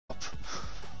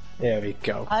There we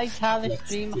go. Hi Tyla Let's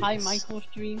stream, do hi this. Michael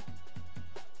stream.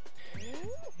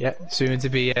 Yeah, soon to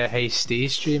be a Hasty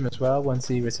stream as well once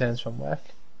he returns from work.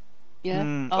 Yeah.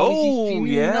 Mm. Oh, is he Oh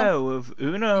streaming yeah, now? with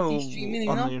Uno Is he streaming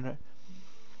on Uno? the Uno.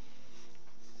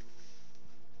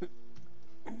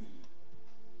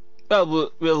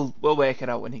 Well, we'll work it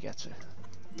out when he gets it.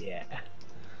 Yeah.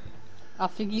 I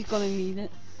think he's gonna need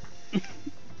it.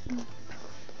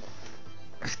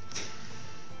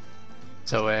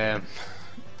 So, my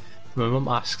mum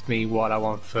asked me what I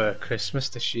want for Christmas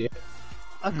this year,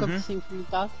 I've got the same from your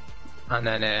dad. and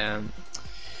then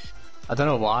I don't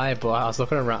know why, but I was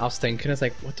looking around. I was thinking, it's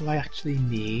like, what do I actually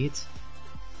need?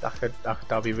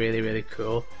 That'd be really, really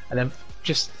cool. And then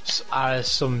just out of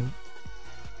some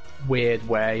weird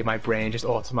way, my brain just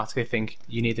automatically think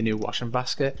you need a new washing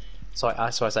basket. So I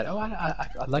said, oh,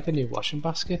 I'd like a new washing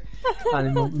basket. And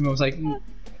then mum was like,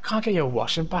 can't get you a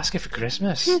washing basket for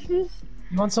Christmas. You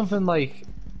want something like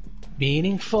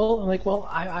meaningful? I'm like, well,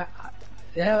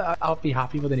 I'll be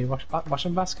happy with a new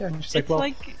washing basket. And she's like, It's well,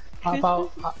 like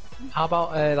how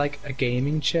about like a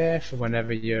gaming chair for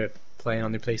whenever you're playing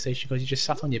on your PlayStation, because you just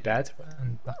sat on your bed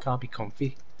and that can't be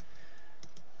comfy.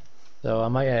 So I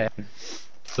might a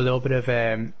little bit of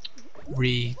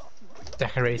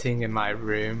redecorating in my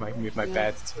room. I move my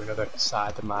bed to another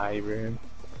side of my room,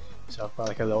 so I've got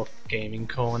like a little gaming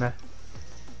corner.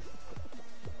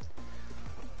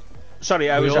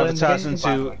 Sorry, I We was all in the advertising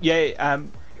game?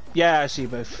 to yeah, I see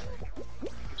both.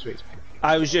 Sweet.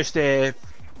 I was just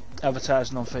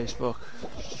advertising on Facebook,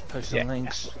 just posting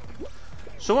links.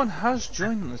 Someone has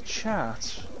joined the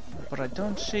chat, but I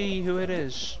don't see who it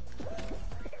is.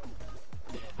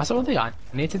 That's one thing I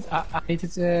needed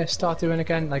to start doing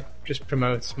again, like just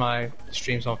promote my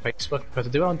streams on Facebook, because I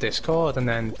do it on Discord and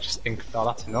then just think, oh,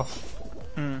 that's enough.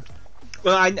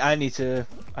 Well, I need to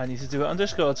do it on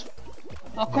Discord.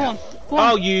 oh, go on.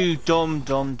 Oh, you dumb.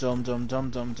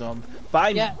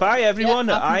 Bye everyone.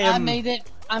 Yeah, I made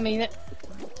it.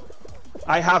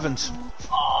 I haven't.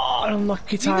 Oh,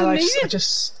 unlucky Tyla.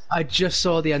 I just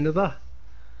saw the end of that.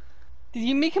 Did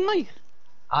you make it, Mike?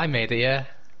 I made it, yeah.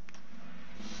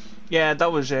 Yeah,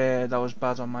 that was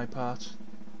bad on my part.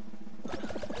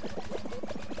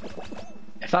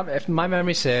 If my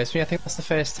memory serves me, I think that's the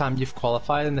first time you've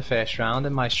qualified in the first round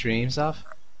in my streams, Av.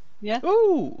 Yeah.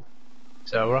 Ooh.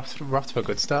 So we're off to a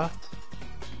good start.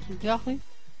 Exactly.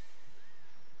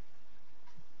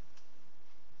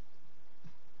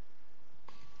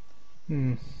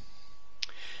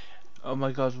 Oh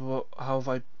my god, how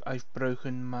have I've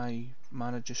broken my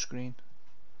manager screen?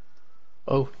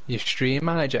 Oh, your stream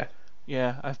manager?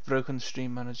 Yeah, I've broken the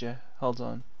stream manager. Hold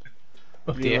on.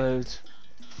 Oh dear. Reload.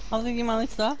 How did you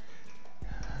manage that?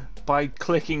 By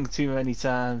clicking too many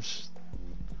times.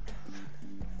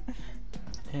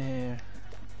 Here.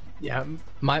 Yeah,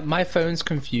 my phone's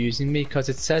confusing me because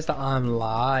it says that I'm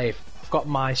live. I've got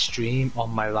my stream on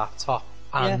my laptop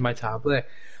and my tablet,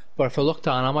 but if I look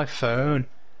down on my phone,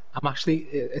 I'm actually,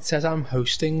 it says I'm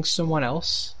hosting someone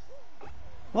else.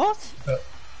 What?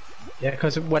 Yeah,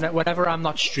 because whenever I'm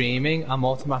not streaming, I'm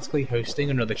automatically hosting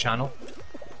another channel.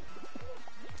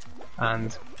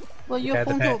 And Well, your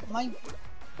phone's all,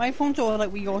 my phone's all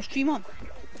like with your stream on.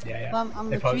 yeah, I'm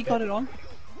literally got it on.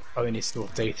 probably needs to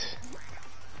update.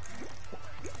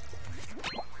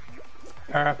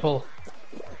 Purple.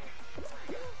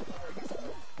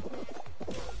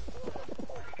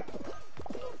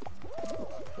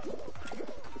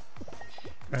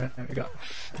 There we go.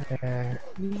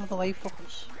 You know the way,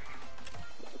 fuckers.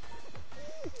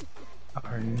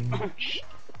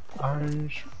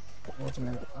 Orange.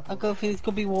 Watermelon. I go think it's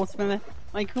gonna be watermelon.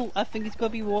 Michael, I think it's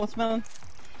gonna be watermelon.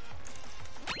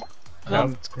 No,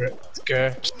 it's great. It's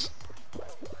good.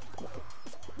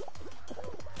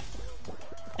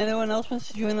 Anyone else wants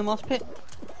to join the moss pit?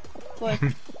 Go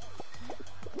ahead.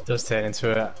 It does turn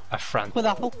into a front. With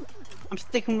Apple. I'm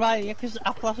sticking right here because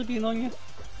Apple has to be on you.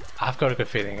 I've got a good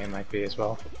feeling it might be as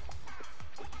well.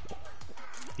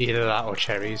 Either that or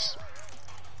cherries.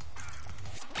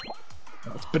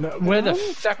 Where the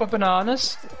fuck were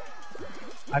bananas?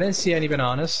 I didn't see any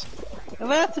bananas.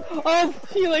 Oh,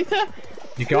 see you later.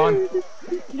 You gone?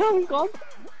 No, I'm gone.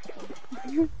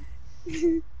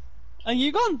 Are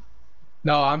you gone?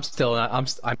 No, I'm still.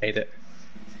 I made it.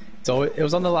 So it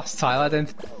was on the last tile. I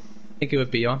didn't think it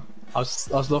would be on. I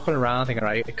was looking around, thinking,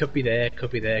 right, it could be there,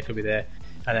 could be there, could be there,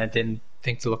 and then didn't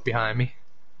think to look behind me.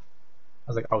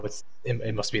 I was like, oh,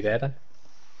 it must be there then.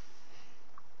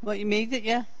 What, you made it,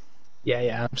 yeah?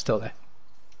 Yeah, I'm still there.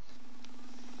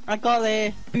 I got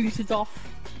booted off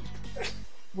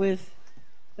with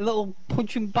a little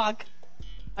punching bag,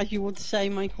 as you would say,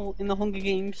 Michael, in the Hunger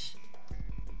Games.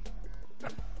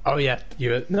 Oh yeah,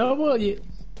 you no, well you.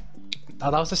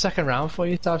 Oh, that was the second round for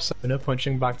you to have no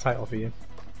punching bag title for you.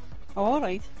 Oh,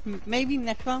 alright. Maybe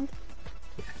next round.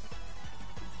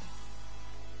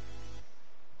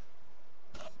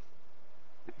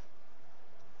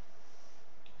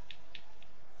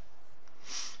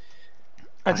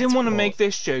 I didn't want to make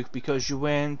this joke because you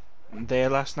weren't there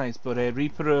last night, but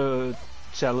Reaper are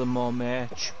selling more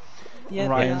merch. Yeah,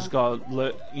 Ryan's got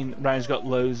Ryan's got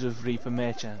loads of Reaper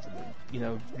merch, and you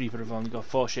know Reaper have only got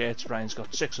 4 shirts. Ryan's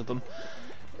got 6 of them.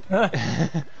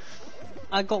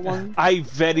 I got one. I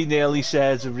very nearly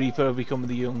said Reaper are becoming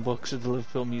the Young Bucks of the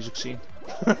Liverpool music scene.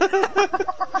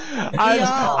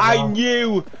 I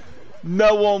knew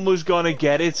no one was gonna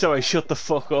get it, so I shut the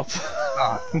fuck up.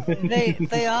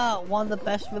 They are one of the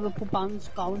best Liverpool bands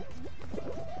going.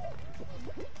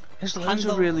 There's loads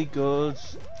of really good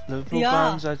Liverpool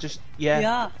bands. I just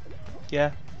yeah.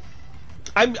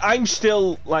 I'm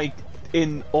still like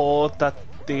in awe that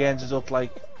they ended up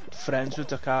like friends with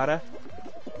Takara.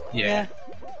 Yeah.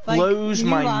 Like, blows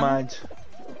my mind.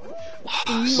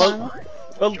 Well,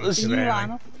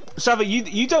 Savva,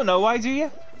 you don't know why, do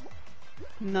you?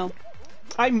 No.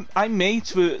 I'm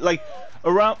mates with like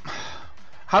around.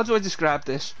 How do I describe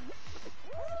this?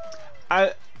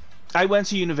 I went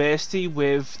to university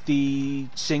with the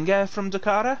singer from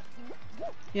Dakara.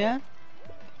 Yeah.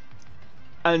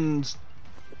 And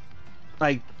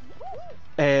like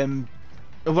one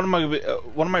of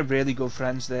my really good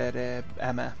friends there,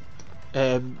 Emma.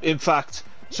 In fact,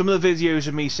 some of the videos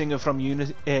of me singing from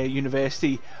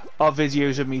university are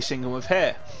videos of me singing with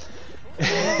her.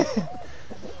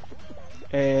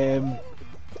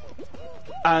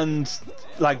 And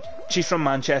like she's from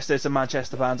Manchester, it's a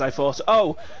Manchester band. I thought,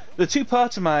 oh, the 2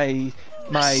 parts of my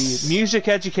music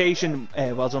education,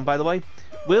 well done by the way,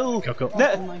 will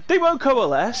they won't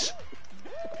coalesce.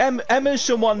 Emma's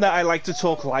someone that I like to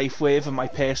talk life with, and my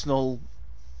personal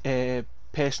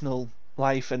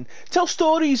life, and tell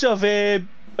stories of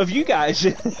you guys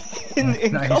in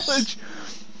Nice. college,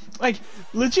 like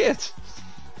legit.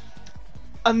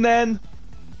 And then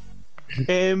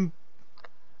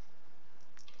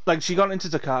like she got into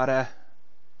Takara,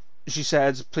 she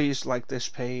said please like this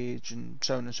page and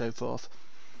so on and so forth,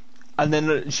 and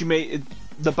then she made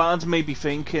the band made me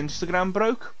think Instagram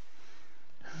broke.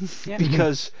 Yeah.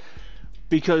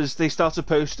 because they started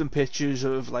posting pictures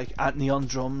of like Anthony on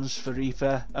drums for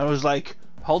Reaper, and I was like,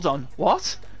 hold on,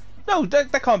 what? No,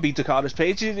 that can't be Takara's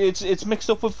page. It's mixed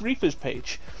up with Reaper's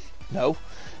page. No,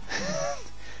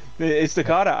 it's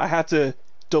Takara. I had to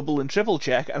double and triple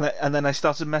check, and then I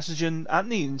started messaging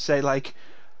Anthony and say like,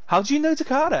 how do you know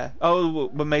Takara? Oh,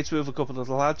 we're mates with a couple of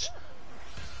the lads.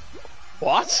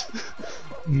 What?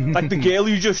 Like the girl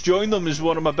who just joined them is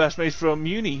one of my best mates from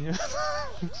uni.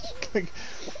 Like,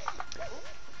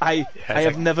 I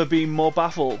have never been more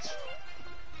baffled.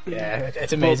 Yeah,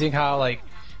 it's amazing how like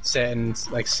certain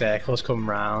like circles come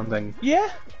round and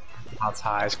how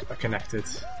ties are connected.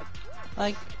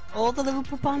 Like all the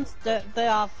Liverpool bands, they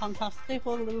are fantastic.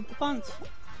 All the Liverpool bands.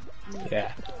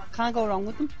 Yeah. Can't go wrong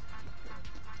with them.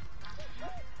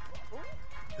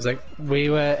 It's like we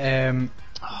were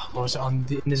what was it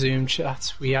in the Zoom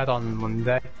chat we had on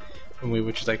Monday, and we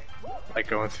were just like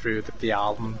going through the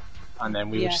album, and then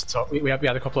we were just talk. We had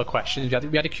a couple of questions.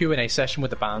 We had a Q&A session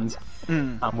with the band,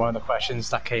 and one of the questions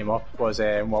that came up was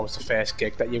what was the first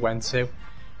gig that you went to,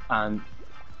 and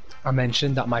I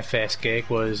mentioned that my first gig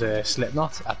was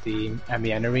Slipknot at the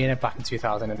MEN Arena back in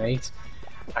 2008,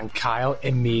 and Kyle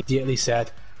immediately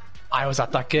said, I was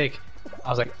at that gig. I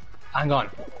was like, hang on.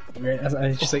 And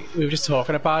it's just like we were just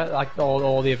talking about it, like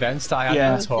all the events that I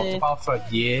hadn't talked about for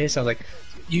years. I was like,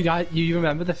 you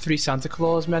remember the 3 Santa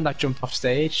Claus men that jumped off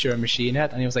stage during Machine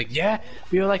Head? And he was like, yeah,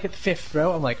 we were like at the 5th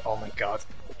row. I'm like, oh my god,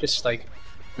 just like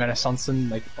Renaissance and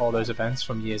like all those events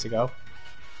from years ago.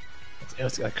 It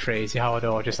was like crazy how it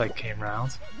all just like came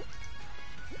round.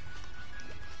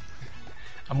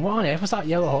 And what on earth was that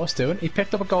yellow horse doing? He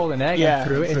picked up a golden egg and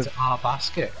threw it into our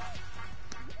basket.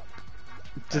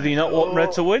 Did he not want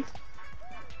red to win?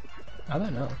 I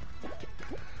don't know.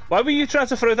 Why were you trying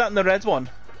to throw that in the red one?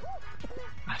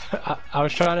 I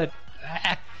was trying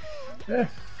to...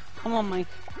 Come on, Mike.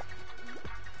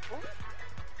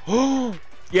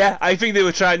 Yeah, I think they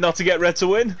were trying not to get red to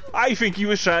win. I think he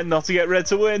was trying not to get red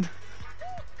to win.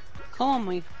 Come on,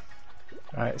 Mike.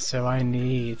 Right, so I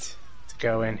need to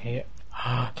go in here.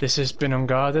 This has been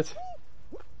unguarded.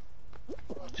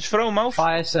 Just throw him out.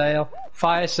 Fire sale.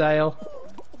 Fire sale.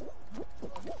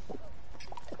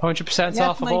 100%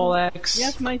 off of all eggs.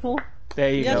 Yes, Michael.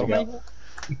 There you go. Michael.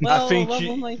 I think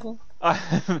Michael.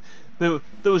 there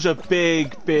was a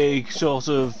big sort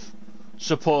of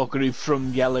support group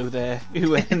from Yellow there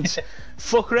who went,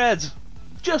 fuck red.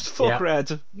 Just fuck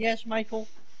red. Yes, Michael.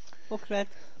 Fuck red.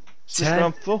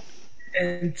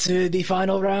 Into the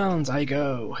final round I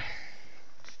go.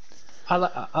 I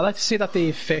like to see that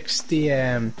they fixed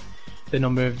the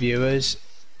number of viewers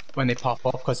when they pop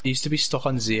up, because it used to be stuck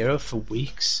on 0 for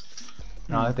weeks.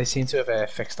 Now they seem to have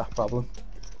fixed that problem.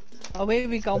 Oh, here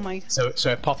we go, Mike. So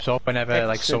it pops up whenever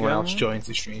like someone else joins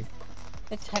the stream.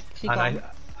 It's hexagon. And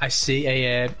I see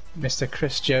a Mr.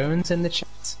 Chris Jones in the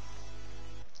chat.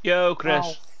 Yo, Chris.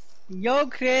 Wow. Yo,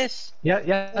 Chris.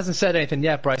 Yeah, hasn't said anything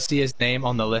yet, but I see his name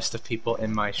on the list of people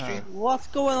in my stream. What's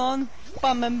going on,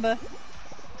 fan member?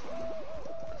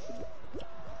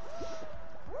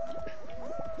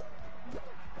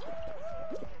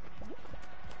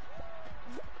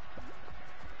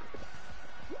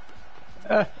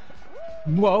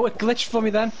 Whoa, it glitched for me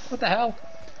then. What the hell?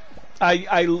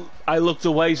 I looked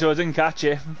away so I didn't catch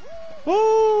it.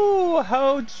 Whoa!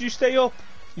 How did you stay up?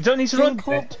 You don't need to run.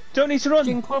 Don't need to run.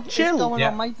 Chill. What's going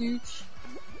on, my dudes?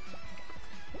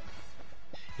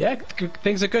 Yeah,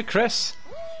 things are good, Chris.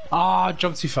 Ah,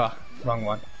 jumped too far. Wrong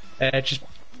one. Just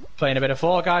playing a bit of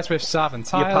Fall Guys with Sav and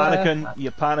Tyla.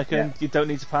 You're panicking. Yeah. You don't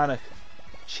need to panic.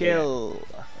 Chill.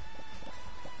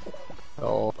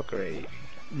 Oh, great.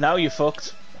 Now you're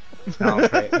fucked. Now I'm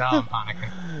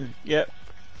panicking. Yep.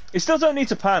 You still don't need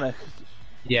to panic.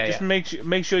 Yeah, Just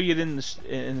make sure you're in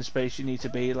the space you need to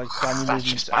be. Like plan your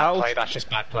movements bad out. play. That's just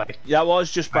bad play. That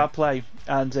was just bad play,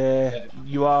 and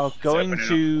you are going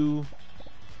to.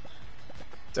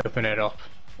 Let's open it up.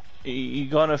 You're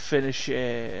gonna finish. He's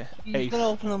eighth. gonna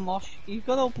open the mosh. He's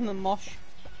gonna open the mosh.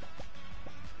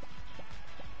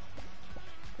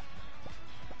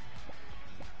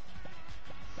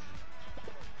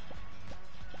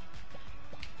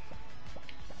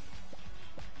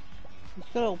 He's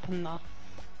gonna open that.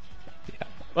 Yeah.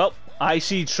 Well, I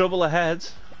see trouble ahead.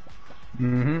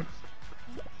 Mm-hmm.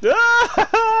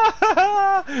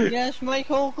 Yes,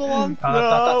 Michael, go on.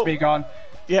 That's me gone.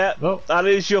 Yeah, Oh. that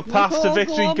is your path Michael, to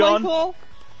victory go on, gone. Michael.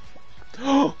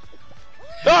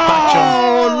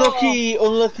 Oh,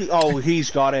 unlucky. Oh,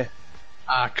 he's got it.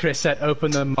 Chris said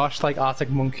open the mosh like Arctic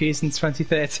Monkeys in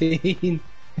 2013.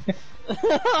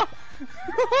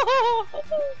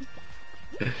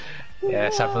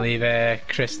 Yes, I believe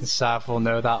Chris and Sav will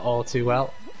know that all too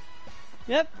well.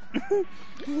 Yep.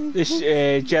 This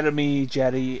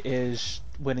Jerry is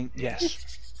winning. Yes.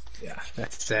 Yeah,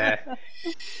 let's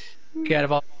get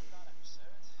about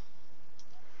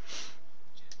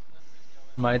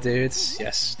my dudes.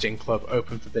 Yes, Gin Club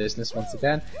open for business once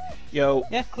again. Yo.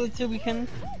 Yeah, good till weekend.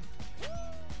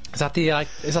 Is that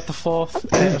the fourth?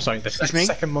 Sorry, the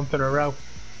second month in a row.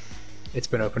 It's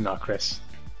been open now, Chris.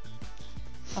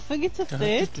 I think it's a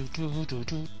third.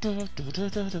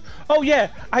 Oh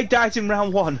yeah, I died in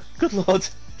round 1. Good lord.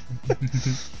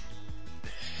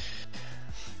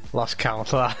 Lost count.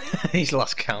 He's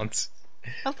lost count.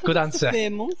 I think Good it's answer. the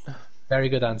third month. Very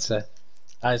good answer.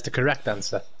 That is the correct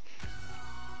answer.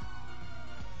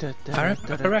 If I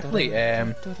remember correctly,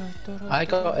 I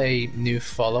got a new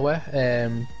follower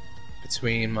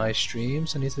between my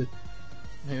streams. I need to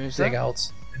dig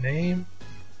out the name.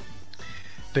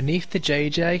 Beneath the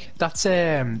JJ, that's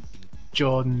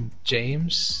Jordan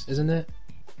James, isn't it?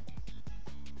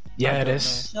 Yeah, it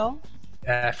is. No,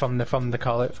 From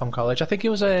college. I think it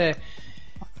was a. I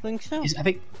think so. I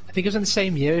think it was in the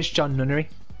same year as John Nunnery.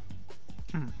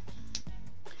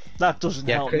 That doesn't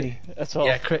help me at all.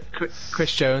 Yeah,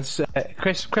 Chris Jones.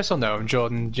 Chris will know him.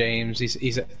 Jordan James.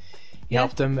 He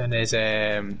helped him in his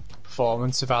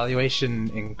performance evaluation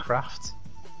in Craft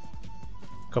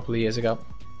a couple of years ago.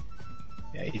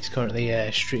 Yeah, he's currently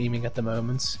streaming at the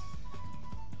moment.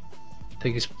 I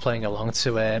think he's playing along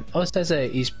to. It says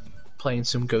he's playing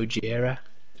some Gojira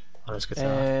on his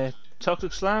guitar.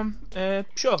 Toxic Slam.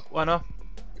 Sure, why not?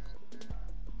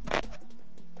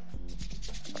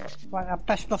 Right, I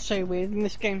best not say weird in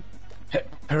this game.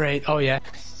 Parade. Oh yeah,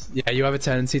 yeah. You have a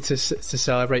tendency to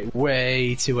celebrate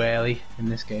way too early in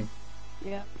this game.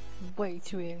 Yeah, way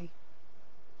too early.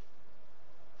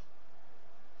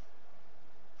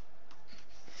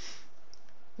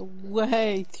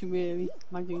 Way too early,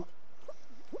 my dude.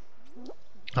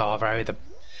 Oh, very.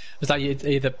 Was that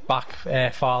either back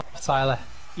far, Tyler?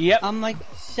 Yep. I'm like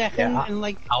second Yeah, and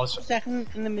like second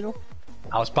in the middle.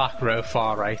 I was back row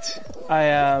far right. I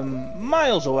am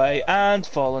miles away and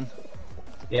fallen.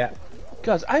 Yeah.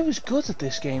 God, I was good at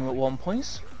this game at one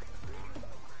point.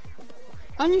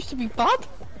 I used to be bad.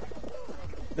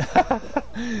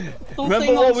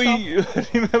 Remember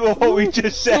what we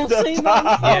just said Don't say at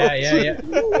that. that? Yeah.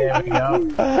 There we go.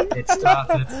 It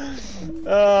started.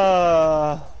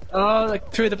 Oh,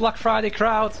 like through the Black Friday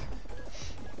crowd.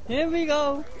 Here we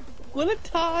go. What a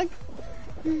tag.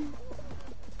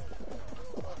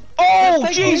 Oh,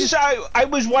 Jesus! I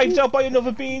was wiped out by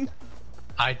another bean.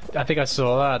 I think I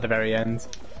saw that at the very end.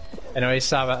 Anyway,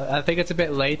 Savva, I think it's a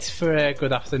bit late for a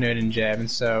good afternoon in German,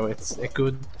 so it's a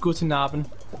guten Abend.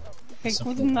 Okay,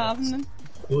 guten Abend.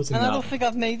 Guten And I don't Abend. think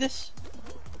I've made this.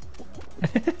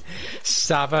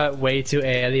 Savva, way too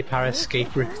early para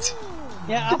escape route.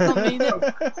 Yeah, I've not made it.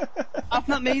 I've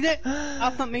not made it.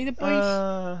 I've not made it,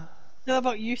 boys. They're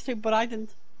about used to, but I didn't.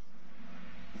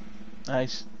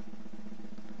 Nice.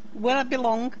 Where I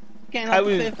belong, getting out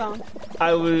the fifth round.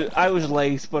 I was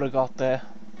late, but I got there.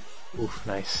 Oof,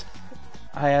 nice.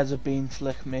 I had a bean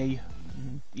flick me.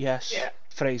 Yes. Yeah.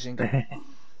 Phrasing.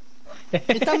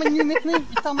 Is that my new nickname?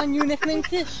 Is that my new nickname,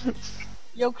 Chris?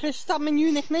 Yo, Chris, is that my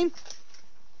new nickname?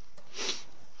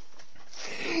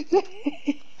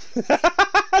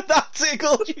 That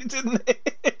tickled you, didn't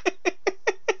it?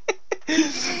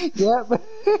 Yep.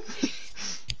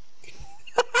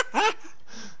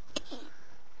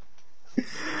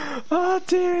 Oh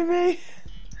dear me.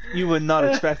 You were not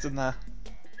expecting that.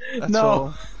 That's No.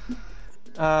 all.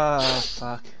 Ah,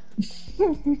 fuck.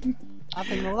 I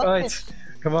didn't know that, Right, Chris.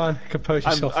 come on, compose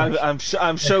yourself.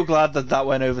 I'm so glad that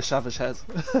went over Savva's head.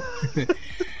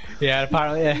 Yeah,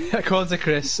 apparently, yeah. According to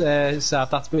Chris, Sav,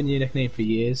 that's been your nickname for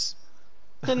years.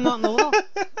 Did not know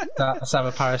that.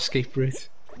 Savva para escape route.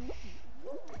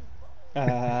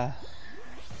 Did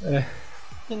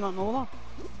not know that.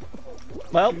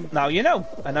 Well, now you know.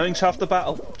 And knowing's half the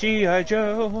battle. G.I.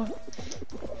 Joe.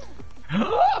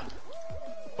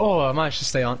 Oh, I managed to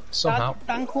stay on somehow.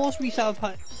 Dan calls me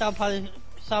Savva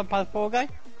para 4 guy.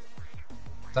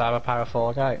 Savva para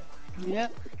 4 guy. Yeah.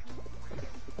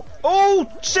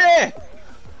 Oh, shit!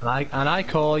 And I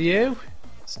call you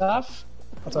Sav.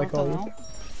 What do I call you? What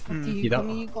do You you call don't-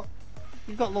 me?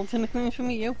 You've got lots of nicknames for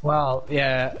me, you. Well,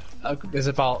 yeah, there's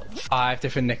about 5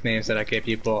 different nicknames that I give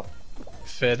you, but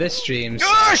for this stream's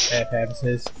Gosh!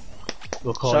 purposes,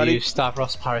 we'll call Sorry. you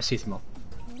Stavros Paracetamol.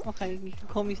 Okay, you can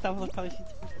call me Stavros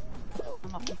Paracetamol. I'm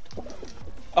happy.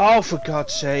 Oh, for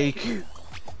God's sake.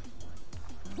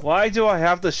 Why do I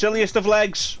have the silliest of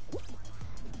legs?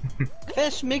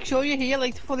 Chris, make sure you're here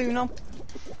later for Uno.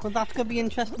 Because that's going to be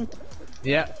interesting.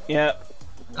 Yeah, Yeah.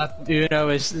 Uno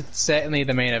is certainly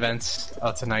the main event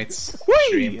of tonight's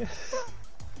stream.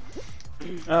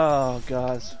 Whee! Oh,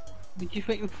 God. We're just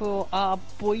waiting for our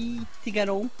boy to get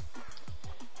home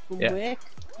from Yeah. work.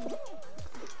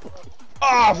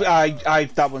 Oh,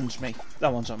 that one's me.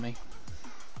 That one's on me.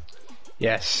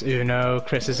 Yes, Uno.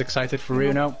 Chris is excited for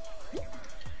Uno.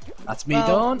 That's me Well,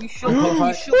 done. you should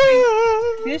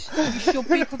be. Chris, you should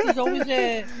be,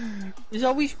 because there's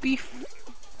always beef.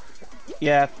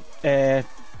 Yeah,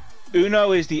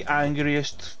 Uno is the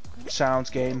angriest sounds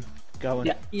game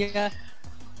going. Yeah.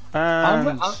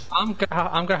 And I'm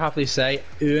gonna happily say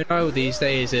Uno these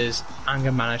days is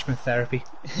anger management therapy.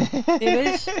 It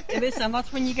is, and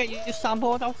that's when you get your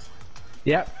soundboard out.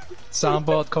 Yep,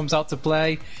 soundboard comes out to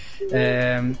play.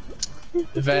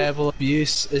 Verbal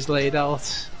abuse is laid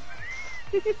out.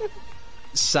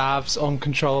 Sav's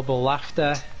uncontrollable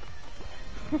laughter.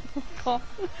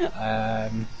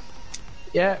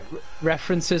 Yeah,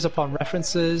 references upon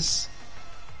references.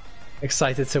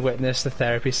 Excited to witness the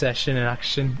therapy session in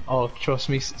action. Oh, trust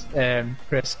me,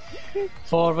 Chris.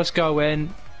 4 of us go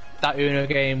in that Uno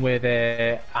game with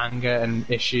anger and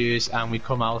issues, and we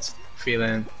come out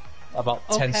feeling about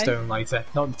 10 Okay. stone lighter.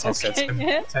 Not 10 stone, Okay, 10,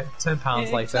 yeah. 10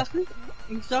 pounds lighter.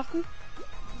 Exactly.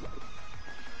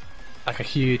 Like a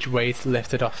huge weight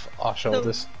lifted off our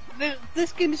shoulders.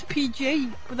 This game is PG,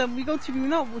 but then we go to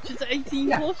Uno, which is 18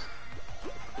 Yeah. plus.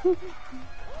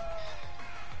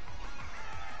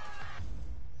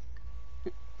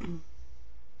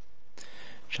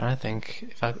 Trying to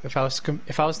think if I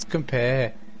was to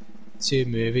compare 2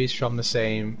 movies from the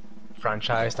same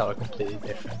franchise that were completely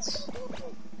different.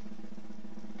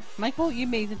 Michael, you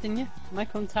made it, didn't you?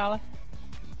 Michael and Tyla.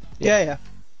 yeah.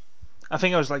 I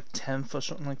think I was like 10th or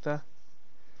something like that.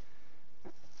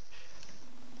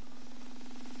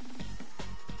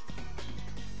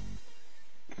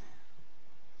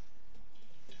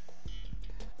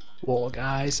 War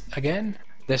Guys again.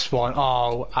 This one,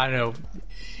 oh, I know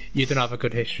you don't have a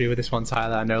good history with this one,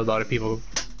 Tyler. I know a lot of people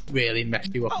really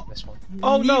messed you up with this one.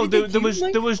 Oh no, Neither there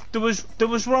did you,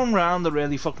 was one round that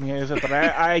really fucked me over, but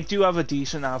I do have a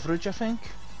decent average, I think.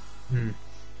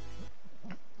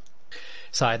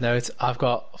 Side note, I've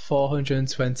got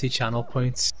 420 channel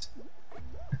points.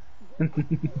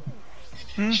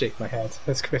 Shake my head,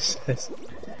 as Chris says.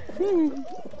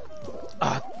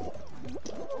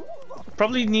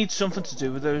 Probably need something to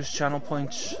do with those channel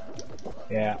points.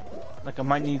 Yeah. Like I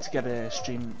might need to get a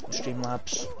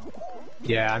Streamlabs.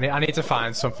 Yeah, I need to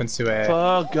find something to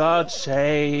For God's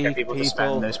sake, get people to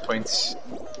spend those points.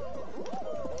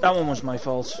 That one was my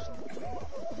fault.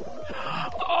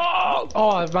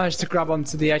 Oh, I managed to grab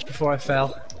onto the edge before I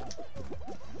fell.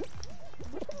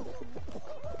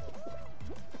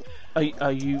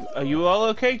 Are you all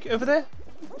okay over there?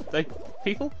 Like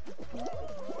people?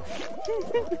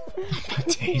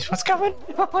 Jeez, what's going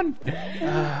on?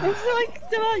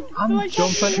 I'm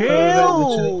jumping chill.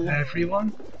 over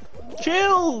everyone.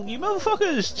 Chill, you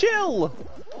motherfuckers, chill.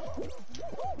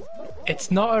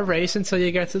 It's not a race until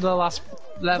you get to the last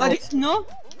level. Like, it's not.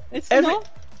 It's not.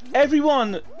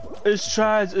 Everyone has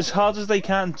tried as hard as they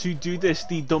can to do this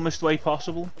the dumbest way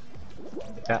possible.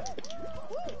 Yeah.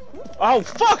 Oh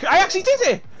fuck! I actually did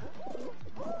it!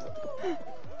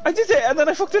 I did it and then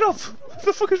I fucked it up! What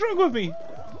the fuck is wrong with me?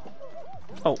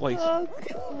 Oh wait.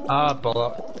 Ah,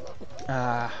 bollock.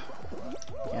 Yeah.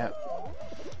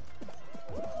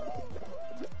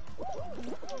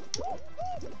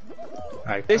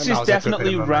 Right, This is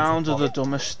definitely round of the momentum.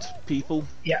 dumbest people.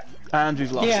 Yeah. And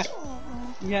we've lost. Yeah.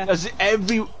 Yeah. As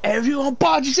everyone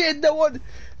barges in, no one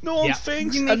Yeah.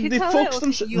 thinks, Did you make and it, they Tyla, fucks or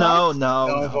themselves. did you No, No,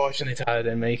 no. unfortunately, Tyler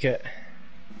didn't make it.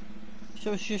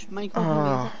 So it's just Michael who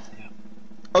made it.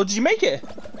 Oh, did you make it?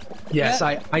 Yes,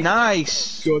 Yeah. I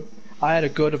Nice. good. I had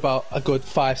about a good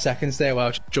 5 seconds there where I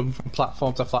was jumping from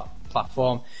platform to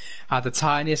platform. I had the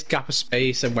tiniest gap of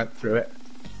space and went through it.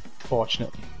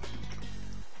 Fortunately.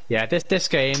 Yeah, this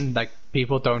game, like,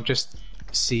 people don't just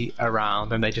see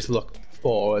around and they just look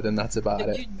forward and that's about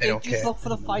it. They don't just care. look for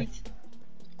the fight.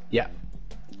 Yeah.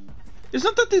 It's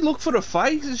not that they look for a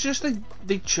fight, it's just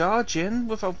they charge in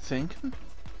without thinking.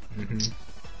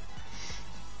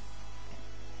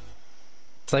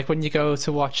 It's like when you go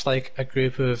to watch like a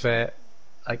group of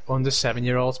like under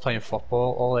 7-year-olds playing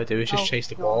football. All they do is just chase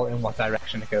the ball in what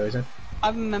direction it goes in. I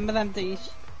remember them days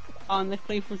on the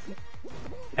playful.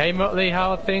 Hey Muttley,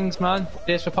 how are things, man?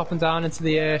 Cheers for popping down into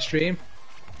the stream.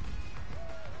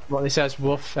 Muttley says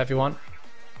woof, everyone.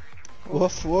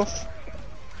 Woof woof.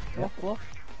 What?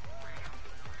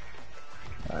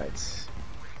 Right.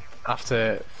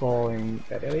 After falling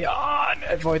early on,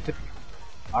 avoid the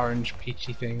orange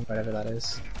peachy thing, whatever that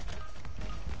is.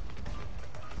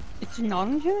 It's an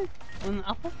orange, isn't it? Or an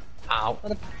apple? Ow.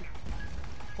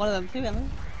 One of them two, isn't it?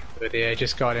 But yeah,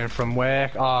 just got in from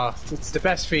work. Oh, it's the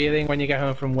best feeling when you get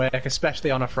home from work, especially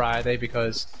on a Friday,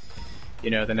 because you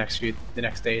know the next day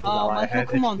is Oh, lie Michael, ahead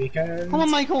come this on. weekend. Come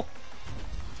on, Michael.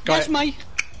 Got Yes, it. Mike.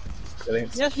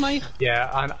 Brilliant. Yes, Mike.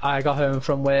 Yeah, and I got home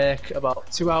from work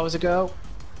about 2 hours ago.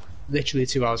 Literally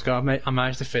 2 hours ago. I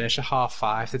managed to finish at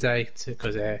 5:30 today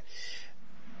because it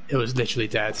was literally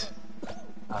dead,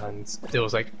 and there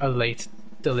was like a late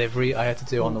delivery I had to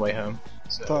do on the way home,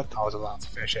 so Fuck. I was allowed to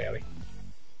finish early.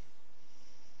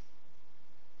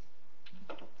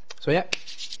 So yeah,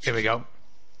 here we go.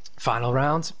 Final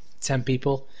round. 10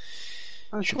 people.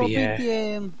 I'm Should sure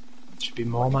be, Should be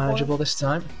more manageable this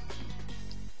time.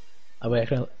 I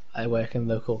work in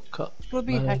local cut. Will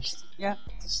be hex. Yeah,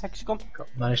 hexagon.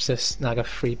 Managed to snag a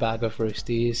free bag of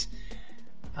roasties.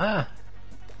 A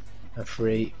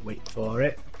free, wait for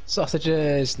it,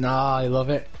 sausages. Nah, I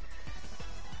love it.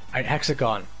 Right,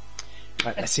 hexagon.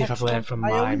 Right, let's see if I've learned from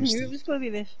I always Mimes. knew it was going to be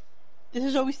this. This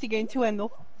is always the game to end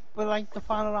up with, like, the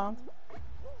final round.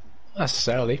 Not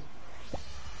necessarily.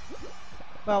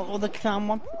 Well, or the clown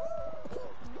one.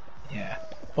 Yeah.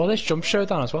 Well, there's jump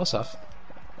showdown as well, Seth.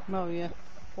 No, yeah.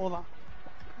 All that.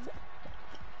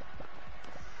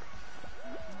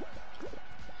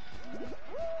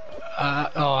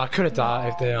 Oh, I could have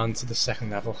dived there onto the second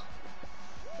level.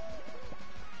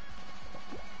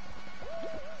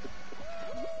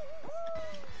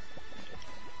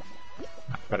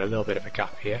 I've got a little bit of a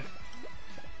gap here.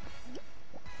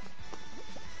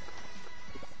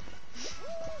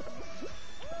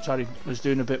 Sorry, was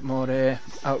doing a bit more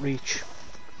outreach.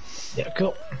 Yeah,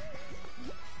 cool.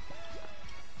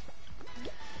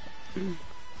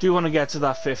 Do want to get to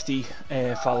that 50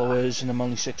 followers, and I'm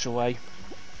only 6 away.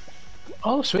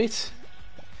 Oh, sweet.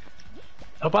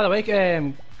 Oh, by the way,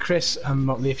 Chris and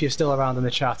Muttley, if you're still around in the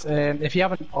chat, if you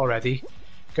haven't already,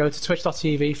 go to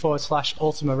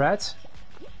twitch.tv/UltimaRed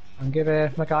and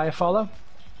give my guy a follow.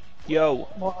 Yo,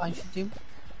 What I should do.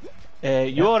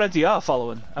 you already are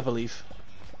following, I believe.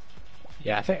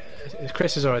 Yeah, I think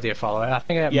Chris is already a follower. I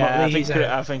think Yeah, Muttley,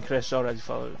 I think Chris already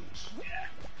followed us.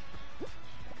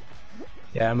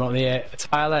 Yeah, Muttley,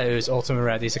 Tyla, who's Ultima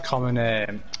Red, he's a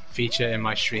common feature in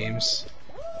my streams.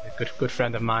 A good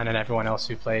friend of mine and everyone else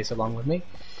who plays along with me.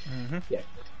 Mm-hmm. Yeah,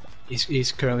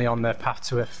 he's currently on the path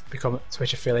to become a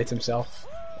Twitch affiliate himself.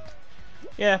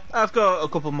 Yeah, I've got a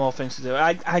couple more things to do.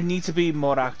 I need to be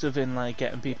more active in like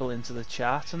getting people into the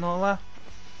chat and all that.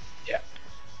 Yeah.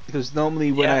 Because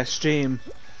normally when I stream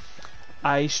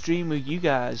with you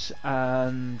guys,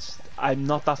 and I'm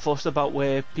not that fussed about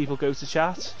where people go to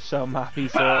chat, so I'm happy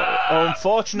for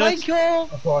unfortunate.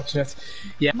 Unfortunate.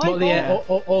 Yeah, but the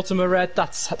Ultima Red,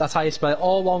 that's how you spell it.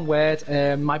 All one word.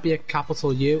 Might be a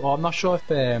capital U, or I'm not sure if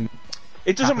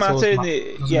it doesn't matter. Doesn't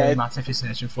really matter if you're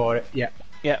searching for it. Yeah.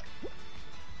 Yeah.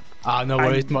 No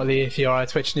worries, Motley. If you're a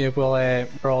Twitch noob,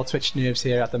 we're all Twitch noobs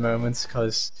here at the moment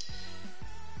because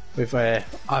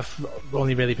I've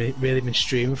only really been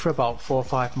streaming for about 4 or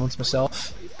 5 months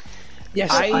myself.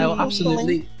 Yes, I will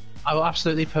absolutely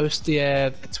post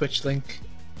the Twitch link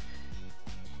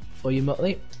for you,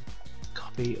 Motley.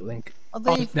 Copy link.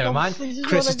 Never mind.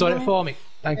 Chris has done it for me.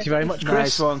 Thank you very much, Chris.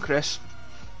 Nice one, Chris.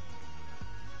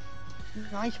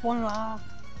 Nice one,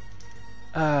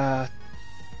 lad.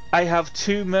 I have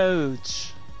 2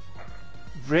 modes.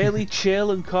 Really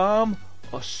chill and calm,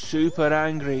 or super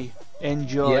angry.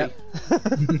 Enjoy. Yep.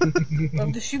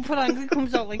 Well, the super angry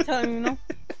comes out like that, you know.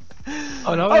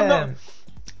 Oh no! No.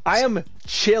 I am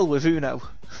chill with Uno.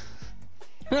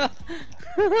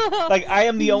 Like, I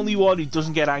am the only one who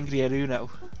doesn't get angry at Uno.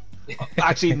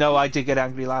 Actually, no, I did get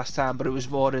angry last time, but it was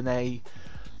more in a...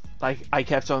 Like, I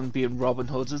kept on being Robin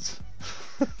Hooded.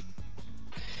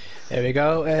 There we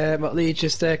go. Motley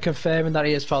just confirming that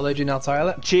he has followed you now,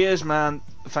 Tyler. Cheers, man.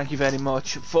 Thank you very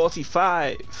much.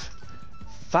 45.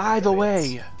 5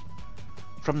 away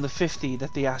from the 50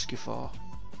 that they ask you for.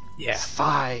 Yeah.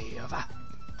 5.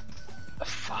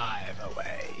 5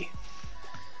 away.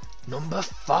 Number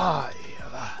 5.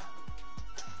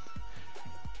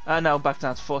 And now back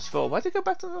down to 44. Why did I go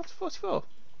back down to 44?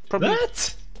 Probably.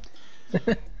 What?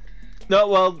 No,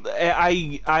 well,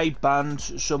 I banned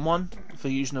someone for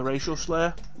using a racial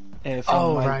slur.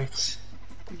 Right.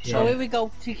 Yeah. So here we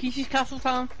go. Takeshi's Castle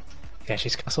Town.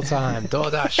 Takeshi's Castle Time.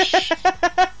 DoorDash.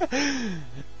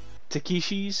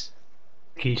 Takeshi's.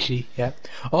 Takeshi, yeah.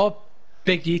 Oh,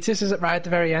 Big Yeetus is right at the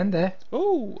very end there.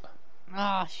 Ooh.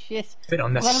 Ah, shit. It's a bit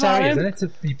unnecessary, isn't it, to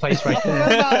be placed right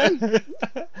there?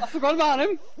 I forgot about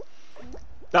him.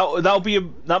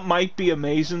 That might be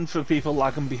amazing for people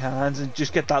lagging behind and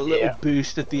just get that little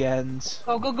boost at the end.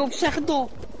 Go second door.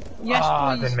 Yes,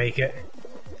 I please. didn't make it.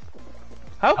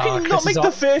 How can you not make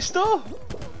the first door?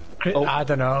 I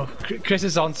don't know. Chris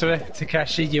is onto it.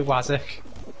 Takeshi, you wazik.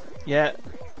 Yeah.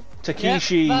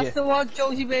 Takeshi. Yeah, that's the one,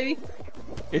 Josie baby.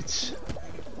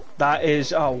 That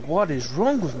is. Oh, what is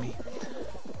wrong with me?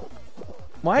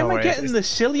 Why am I getting the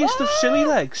silliest of silly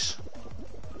legs?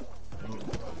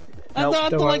 I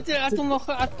don't like the look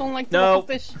of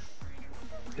this.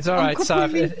 It's alright,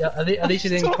 Sav. At least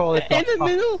you didn't call it. In the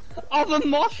middle of a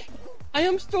mosh. I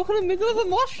am stuck in the middle of a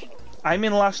mosh. I'm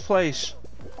in last place.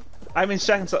 I'm in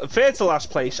third to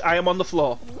last place. I am on the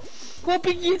floor. Go on,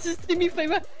 Big Jesus, do me a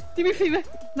favour. Do me a favour.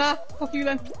 Nah, fuck you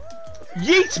then.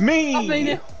 Yeet me! I've made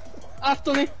it. I've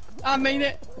done it. I made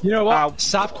it. You know what?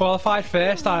 Sav qualified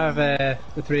first out of the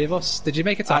 3 of us. Did you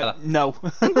make it, Tyler? No.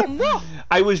 What?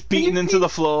 I was beaten into the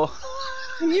floor.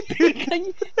 Can you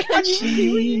repeat what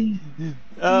you...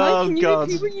 Oh, Mike, can you God.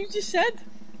 repeat what you just said?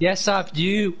 Yes, Sav,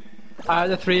 you, out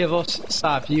of the 3 of us,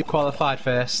 Sav, you qualified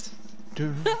first.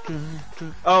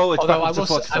 Oh, it's Although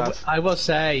I will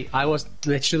say, I was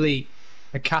literally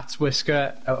a cat's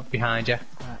whisker behind you.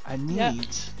 I need... Yeah.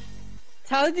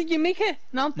 Tyler, did you make it?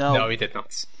 No? No, he did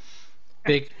not.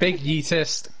 Big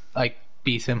Yeetist,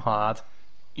 beat him hard.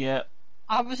 Yeah.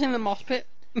 I was in the mosh pit.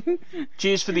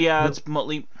 Cheers for the ads,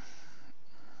 Muttley.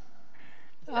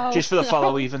 Oh, Just for the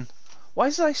follow, even. Why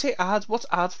did I say ad? What's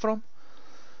ad from?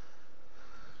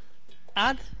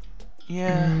 Ad?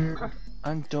 Yeah,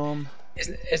 I'm dumb.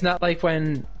 Isn't that like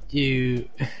when you,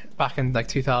 back in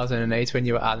 2008, when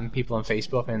you were adding people on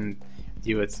Facebook and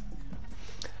you would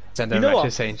send them a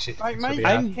message saying shit? Right,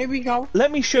 mate, here we go.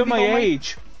 Let me show my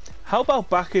age. How about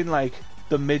back in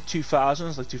the mid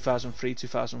 2000s, 2003,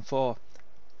 2004?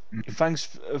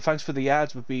 Thanks for the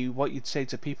ads would be what you'd say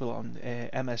to people on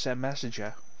MSN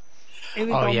Messenger. Here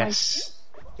we go, yes.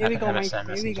 Here we go, MSN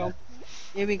mate. Here we go.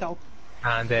 Here we go.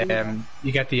 And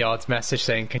you get the odds message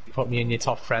saying, "Can you put me in your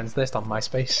top friends list on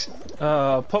MySpace?"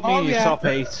 Put me in your top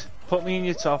 8. Put me in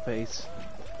your top 8.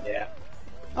 Yeah.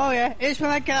 Oh yeah, it's when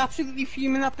I get absolutely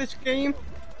fuming at this game.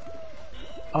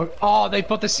 Oh, they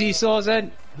put the seesaws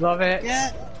in. Love it.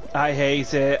 Yeah. I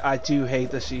hate it. I do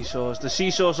hate the seesaws. The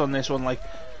seesaws on this one,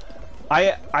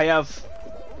 I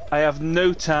have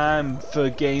no time for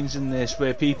games in this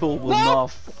where people will not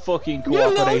fucking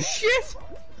cooperate. No shit.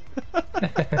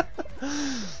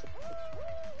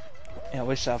 Yeah,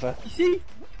 where's Savva? You see?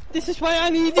 This is why I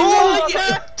need you. Oh,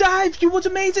 yeah! Dive! You would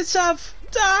have made it, Sav!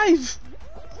 Dive!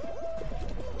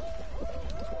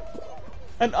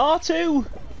 And R2!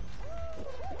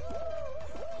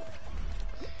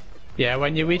 Yeah,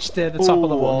 when you reach the top of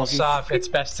the wall, unlucky. Sav, it's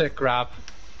best to grab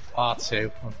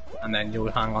R2, and then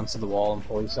you'll hang onto the wall and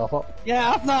pull yourself up.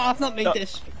 Yeah, I've not made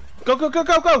this. Go, go, go,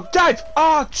 go, go! Dive!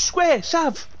 Ah, square,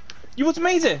 Sav! You would have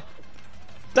made it!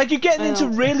 Like, you're getting into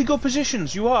really good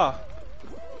positions, you are.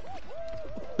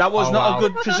 That was not a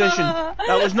good position.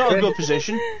 That was not a good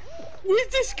position.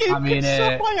 This game can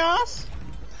suck my ass.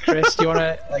 Chris, do you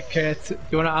wanna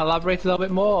you wanna elaborate a little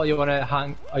bit more, or you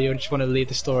wanna or you just wanna leave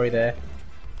the story there?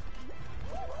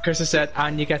 Chris has said,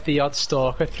 and you get the odd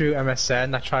stalker through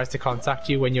MSN that tries to contact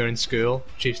you when you're in school.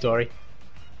 True story.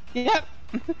 Yep.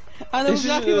 I know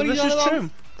exactly what he's on about. True.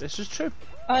 This is true.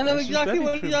 I know exactly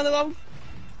what he's on about.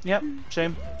 Yep,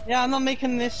 same. Yeah, I'm not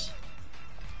making this.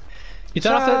 You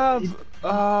don't have to.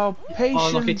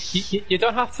 Patience. Oh, look, you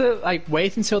don't have to like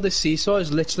wait until the seesaw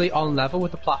is literally on level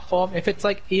with the platform. If it's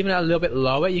like even a little bit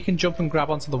lower, you can jump and grab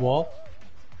onto the wall.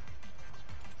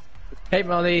 Hey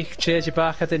Molly, cheers, you're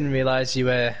back. I didn't realise you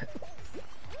were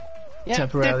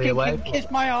temporarily away. Kiss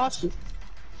my ass.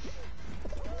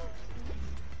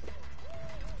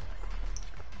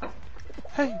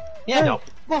 Hey. Yeah. No.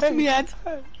 What's in my head?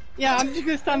 Yeah, I'm just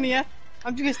gonna stand here.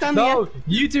 I'm just gonna stand here. No,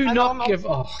 you do not give.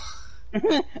 Oh.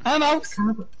 I'm out.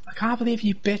 I can't believe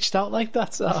you bitched out like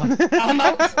that, Sam. I'm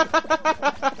out.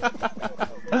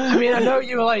 I mean, I know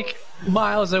you were like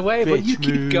miles away, but you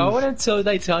keep move. going until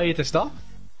they tell you to stop.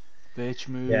 Bitch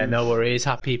move. Yeah, no worries,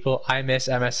 happy people. I miss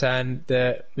MSN.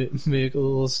 The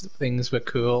Moogles things were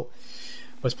cool.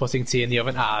 Was putting tea in the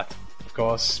oven. Of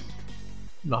course,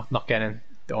 not getting.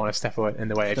 Don't want to step in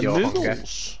the way of The your hunger.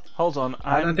 Moogles. Hold on,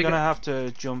 I'm gonna have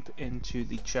to jump into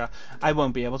the chat. I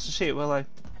won't be able to see it, will I?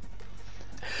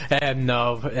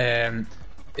 No.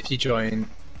 If you join,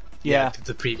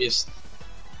 the previous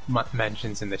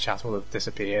mentions in the chat will have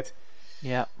disappeared.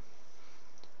 Yeah.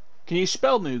 Can you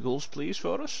spell Moogles, please,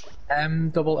 for us?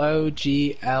 Moogles.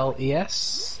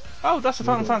 Oh, that's a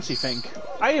Final Fantasy thing.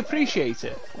 I appreciate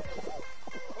it.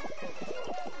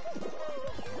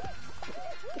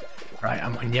 Right,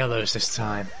 I'm on yellows this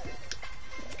time.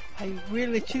 I will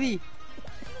literally.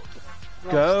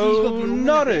 Go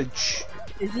Norwich.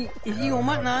 Is he home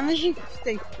at 9? Is he?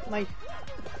 Stay, mate.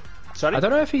 Sorry. I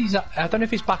don't know if he's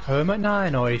back home at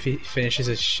 9 or if he finishes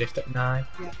his shift at 9.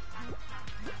 Yeah.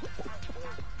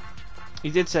 He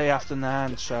did say after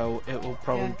 9, so it will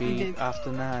probably be did.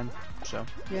 after 9. So.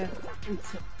 Yeah.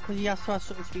 Because he has to have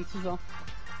something sweet as well.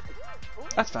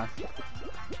 That's fine.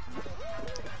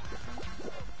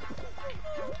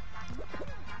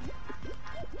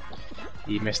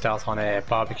 He missed out on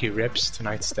barbecue ribs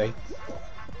tonight's steak.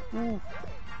 Ooh.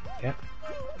 Yep.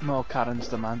 More Karen's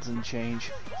demands and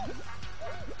change.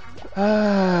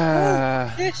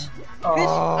 Chris,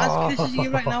 as Chris is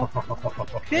here right now.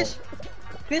 Chris,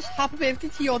 happy birthday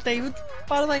to your David,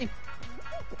 by the way.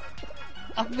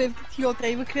 Happy birthday to your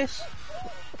David, Chris.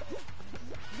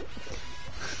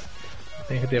 I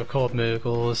think they were called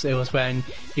Moogles. It was when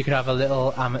you could have a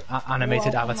little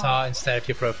animated avatar instead of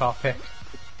your profile pic.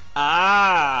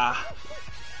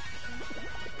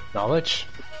 Knowledge.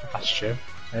 That's true.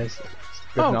 It's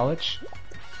good knowledge.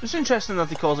 It's interesting that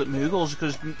they called it Moogles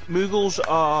because Moogles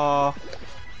are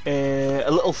a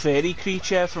little fairy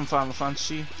creature from Final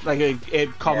Fantasy, like a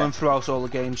common throughout all the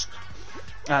games.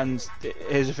 And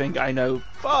here's the thing: I know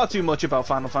far too much about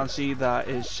Final Fantasy that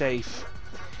is safe.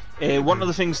 One of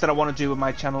the things that I want to do with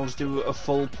my channel is do a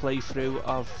full playthrough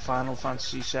of Final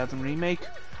Fantasy VII Remake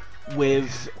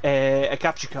with a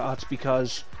capture card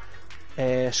because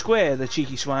Square, the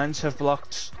cheeky swines, have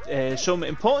blocked some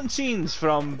important scenes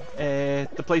from the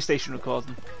PlayStation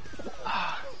recording,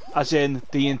 as in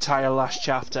the entire last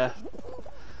chapter.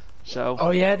 So. Oh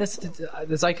yeah,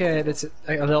 there's like a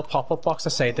little pop-up box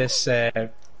to say this.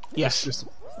 Yes. This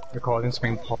recording's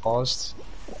been paused.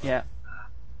 Yeah.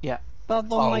 Yeah.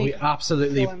 Oh, we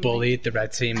absolutely bullied the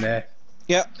red team there.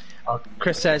 Yep. Oh,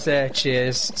 Chris says,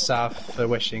 cheers, Sav, for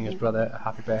wishing his brother a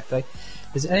happy birthday.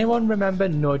 Does anyone remember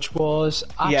Nudge Wars?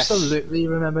 Absolutely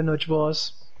remember Nudge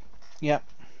Wars. Yep.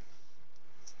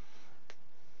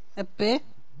 A bit.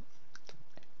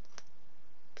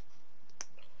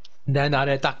 And then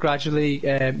that gradually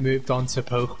moved on to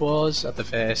Poke Wars at the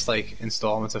first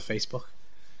installment of Facebook.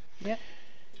 Yeah.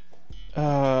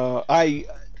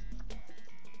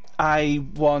 I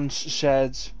once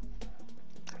said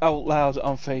out loud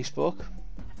on Facebook,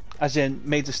 as in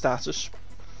made a status,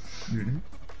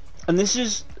 and this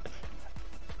is,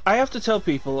 I have to tell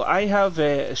people I have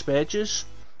Asperger's,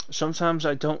 sometimes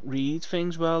I don't read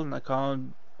things well,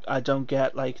 and I don't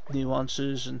get like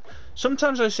nuances, and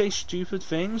sometimes I say stupid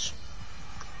things.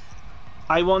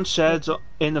 I once said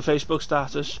in the Facebook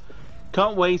status,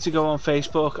 "Can't wait to go on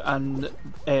Facebook and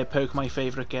poke my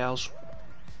favourite girls."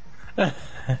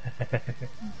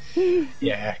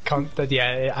 Yeah,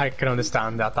 I can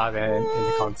understand that in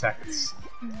the context.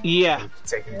 Yeah,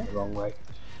 Taking it the wrong way.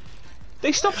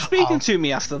 they stopped speaking to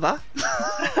me after that.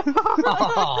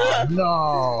 Oh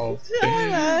no!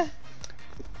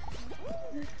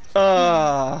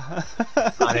 And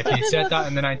if you said that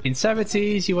in the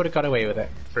 1970s, you would have got away with it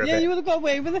for a bit. You would have got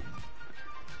away with it.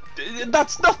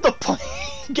 That's not the point.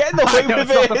 Getting away with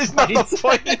it is not the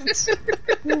point.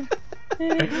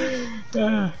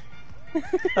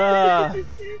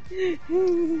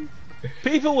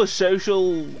 People with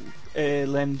social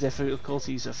limb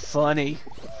difficulties are funny.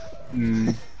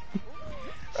 Right.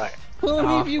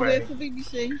 Only if you work for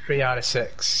BBC. 3 out of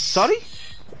 6. Sorry?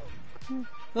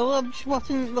 Well, I'm just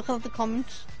watching, looking at the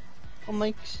comments on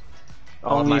Mike's.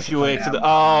 Only if you work for the...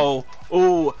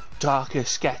 darker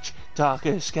sketch. Yeah.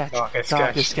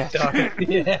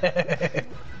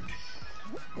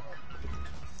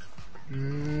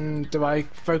 Do I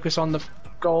focus on the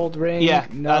gold ring? Yeah,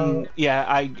 no.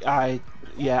 I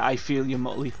feel you,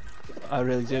 Motley. I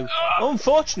really do.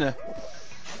 Unfortunate.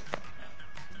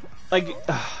 Like,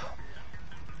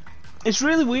 it's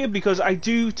really weird because I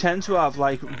do tend to have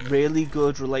like really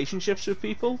good relationships with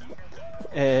people.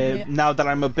 Now that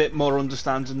I'm a bit more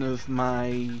understanding of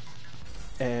my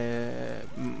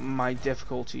my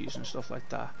difficulties and stuff like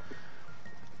that.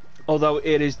 Although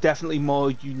it is definitely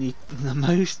more unique than the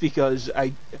most because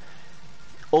I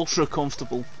ultra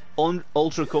comfortable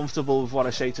with what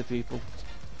I say to people,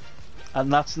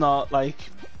 and that's not like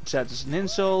said as an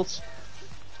insult.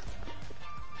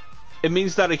 It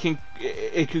means that it can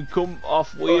come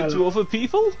off weird to other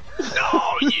people.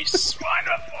 No, you swine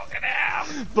of fucking hell!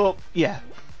 But yeah.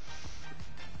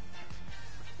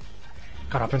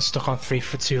 God, I've been stuck on 3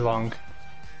 for too long.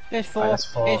 There's 4. There's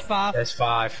 4. There's 5. There's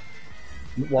 5.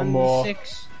 One and more.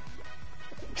 6.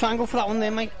 Try and go for that one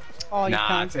there, Mike. Oh, you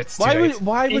can't. It's Why too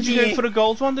would you go for a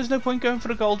gold one? There's no point going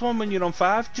for a gold one when you're on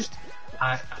 5. Just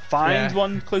find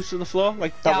one close to the floor,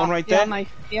 like that one right there. Yeah, Mike.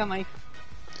 Yeah, Mike.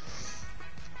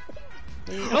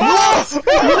 Oh!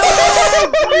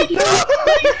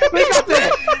 We got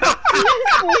it!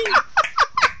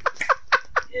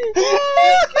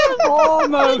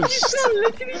 Almost!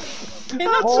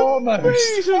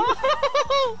 Almost!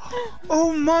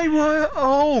 Oh my word!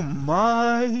 Oh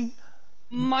my!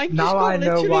 Mike Now I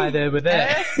know why they were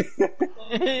there.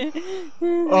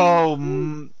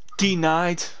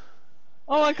 Denied.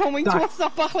 Oh, I can't wait to watch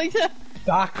that back later.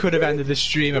 That could have ended the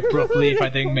stream abruptly if I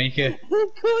didn't make it.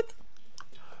 Good.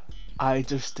 I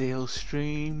just still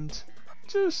streamed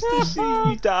just to see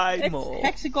you die more.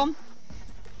 Hexagon.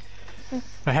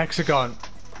 A hexagon.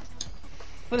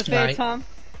 For the third time.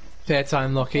 Third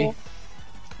time lucky.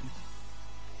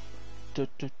 I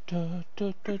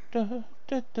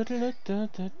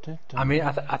mean,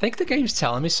 I think the game's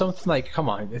telling me something like, come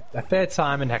on, a third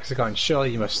time in hexagon, surely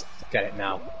you must get it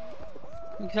now.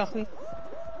 Exactly.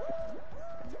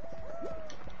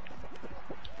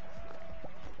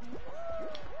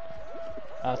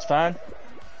 That's fine.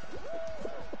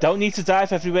 Don't need to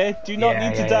dive everywhere. Do not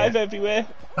need to dive everywhere.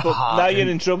 But now you're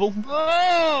in trouble.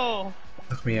 Oh!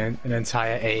 Took me an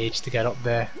entire age to get up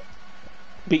there.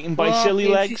 Beaten by silly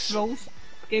legs.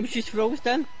 Game just froze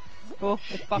then. Oh,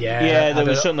 it's back. Yeah, there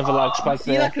was something of a lag spike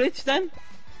See there. that glitch then?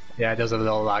 Yeah, there's a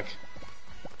little lag.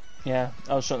 Yeah,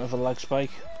 that was something of a lag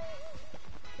spike.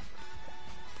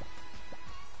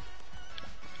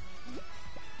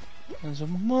 As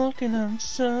I'm walking on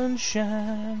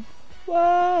sunshine.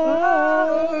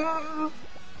 Whoa.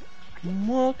 I'm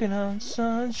walking on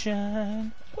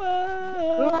sunshine.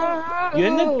 Whoa.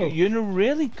 You're in a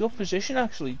really good position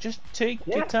actually. Just take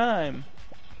your time.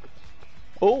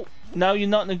 Oh, now you're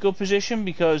not in a good position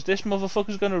because this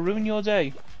motherfucker's gonna ruin your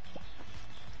day.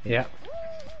 Yeah.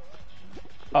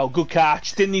 Oh, good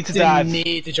catch. Didn't need to dive. Didn't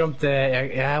need to jump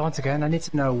there. Yeah, once again, I need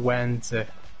to know when to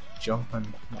jump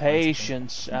and...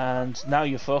 Patience, and now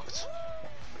you're fucked.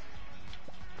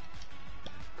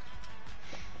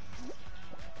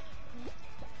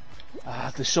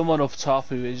 There's someone up top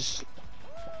who is...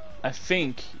 I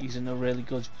think he's in a really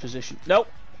good position. Nope,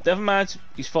 never mind.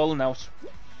 He's fallen out.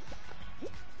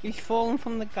 He's fallen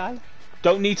from the guy.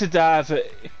 Don't need to dive.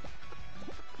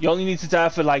 You only need to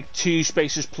dive for like 2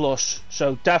 spaces plus.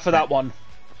 So dive for that one.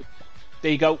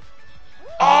 There you go.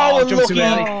 Oh, unlucky!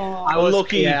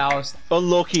 Unlucky.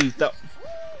 Unlucky. That...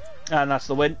 And that's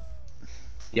the win.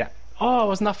 Yeah, Oh,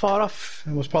 wasn't that far off?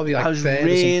 It was probably like I was third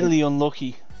or something. really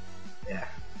unlucky. Yeah.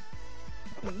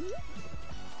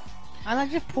 And I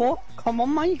just put, come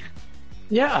on, Mike.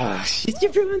 Yeah,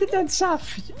 you ruined it then,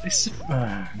 Sav.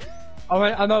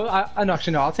 Alright, I know,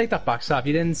 actually, no, I'll take that back, Sav.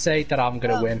 You didn't say that I'm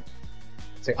gonna win.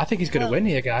 So, I think he's gonna win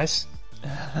here, guys.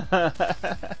 Well,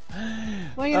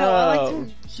 you know, I like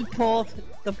to support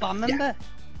the band member.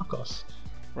 Of course.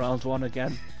 Round 1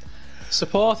 again.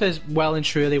 Support is well and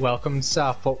truly welcome,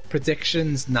 Sav, but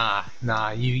predictions, nah,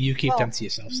 you keep them to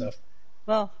yourself, Sav.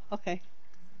 Well, okay.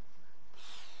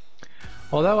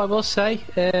 Although I will say,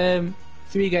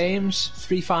 3 games,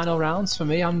 3 final rounds for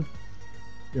me. I'm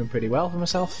doing pretty well for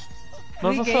myself.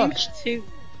 3 games, 2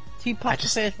 past the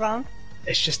first round.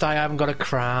 It's just I haven't got a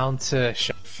crown to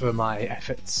show for my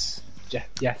efforts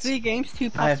yet. 3 games, 2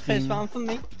 past the first round for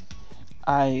me.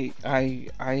 I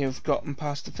have gotten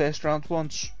past the first round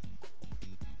once.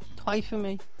 Twice for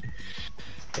me.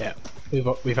 Yeah,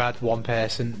 we've had one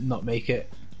person not make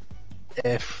it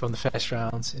from the first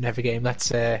round in every game. Let's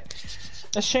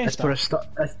change let's put a stop.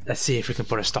 Let's see if we can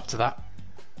put a stop to that.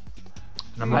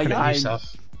 And I'm looking at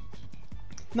yourself.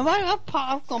 No, I've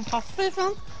gone past the first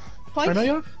round. Twice. I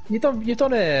know you've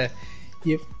done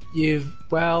you've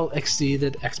well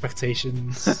exceeded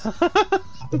expectations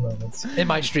at the moment in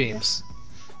my streams.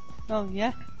 Oh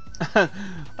yeah.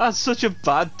 That's such a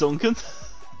bad Duncan.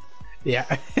 Yeah.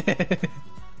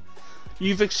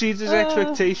 You've exceeded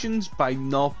expectations by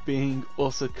not being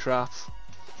utter crap.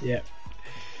 Yeah.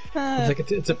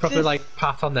 It's a proper like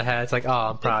pat on the head. It's like, oh,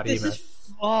 I'm proud of you, man.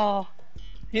 Oh,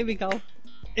 here we go.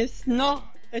 It's not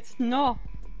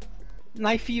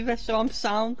my fever, so I'm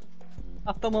sound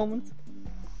at the moment.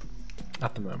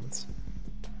 At the moment.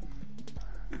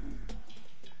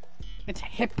 It's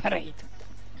hip parade.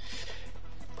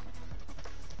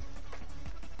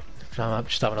 I'm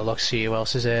just having a look, see who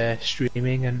else is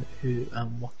streaming and who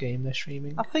and what game they're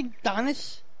streaming. I think Dan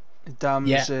is.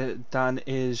 Dan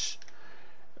is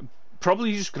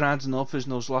probably just grinding up his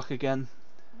Nuzlocke again.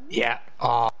 Yeah.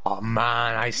 Oh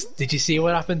man, did you see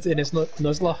what happened in his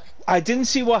Nuzlocke? I didn't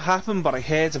see what happened, but I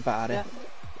heard about it.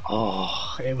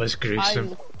 Oh, it was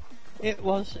gruesome. It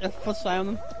was for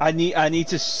sound. I need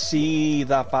to see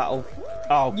that battle.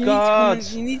 Oh God!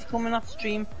 You need to come in that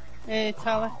stream,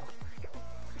 Tyla.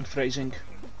 Phrasing.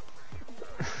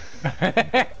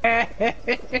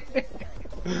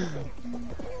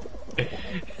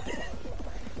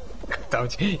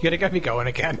 Don't you gotta get me going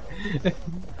again.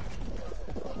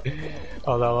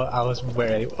 Although I was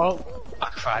very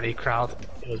Black Friday crowd.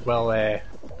 It was well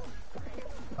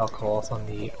caught on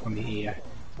the ear.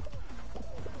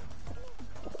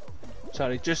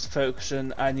 Sorry, just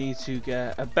focusing. I need to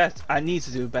get I need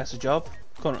to do a better job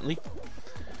currently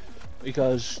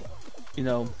because, you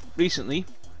know, recently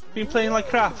been playing like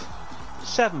crap.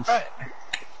 7th. Right.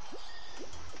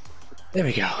 There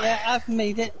we go. Yeah, I've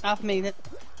made it.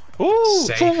 Ooh,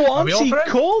 Safe. for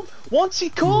once he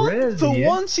called. Really? For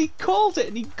once he called it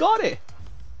and he got it.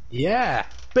 Yeah.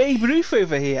 Babe Ruth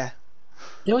over here.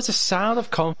 There was a sound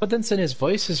of confidence in his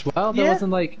voice as well. There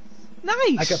wasn't like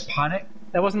nice. a panic.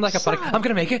 There wasn't like a panic. I'm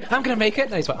gonna make it. I'm gonna make it.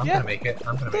 No, he's like, I'm gonna make it.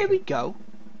 There we go.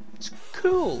 It's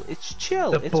cool. It's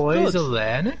chill. The it's boys good. are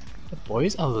learning. The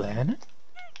boys are learning.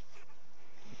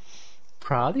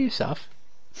 Proud of yourself.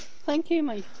 Thank you,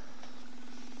 mate.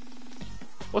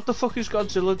 What the fuck is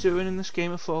Godzilla doing in this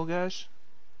game of Fall Guys?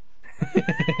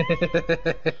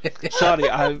 Sorry,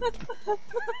 I...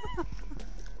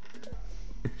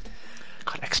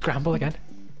 Got egg scramble again.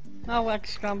 Oh, egg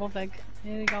scrambled egg.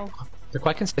 Here we go. They're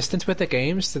quite consistent with the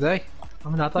games today. I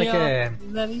haven't had like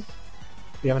Ready?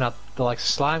 we haven't had the like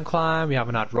slime climb. We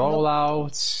haven't had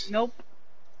rollouts. Nope.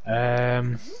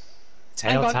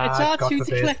 Tail tag. It's R2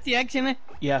 to collect the eggs, isn't it?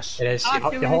 Yes. It is.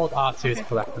 You hold R2 to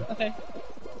collect them. Okay.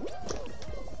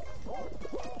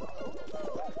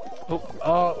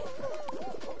 Oh.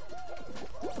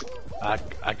 I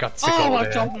got to go I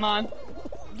there. jumped, man.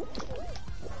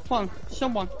 Come on,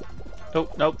 someone. Oh,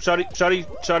 no, sorry,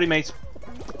 mate.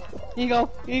 Here you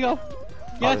go.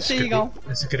 Yes, there you go.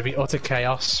 This is going to be utter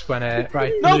chaos when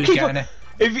right. No, Blue's keep getting it.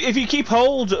 If you keep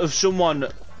hold of someone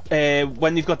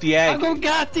when they've got the egg. I'm gonna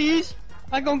get these.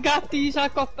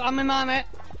 I'm in on it.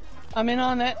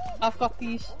 I've got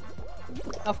these.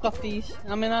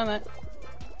 I'm in on it.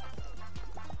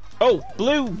 Oh,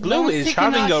 Blue is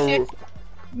having a... Shit.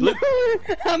 Blue...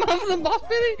 I'm having a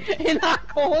muffin in that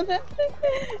corner.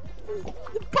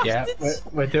 Yeah,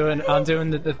 I'm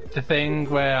doing the thing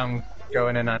where I'm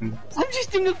going in and I'm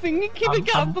just doing the thing and keeping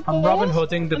out the balls. I'm Robin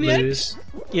Hooding the Blues.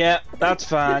 Yeah, that's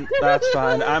fine.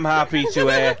 I'm happy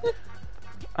to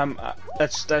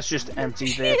let's just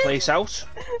empty their place out.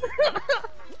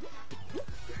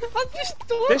 I'm just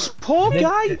done. This poor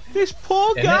guy. This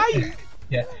poor guy.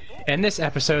 Yeah. In this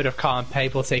episode of Can't Pay,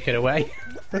 we'll take it away.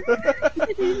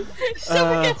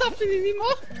 Someone gets after me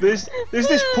anymore. There's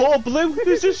this poor blue.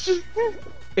 There's just.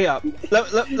 Yeah.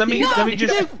 Let me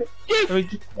just.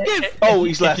 Oh,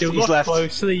 he's left. If you He's look left.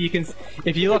 closely, you can.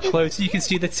 If you look closely, you can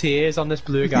see the tears on this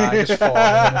blue guy just falling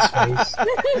on his face.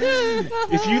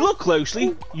 If you look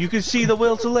closely, you can see the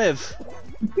will to live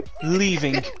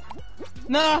leaving.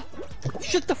 Nah.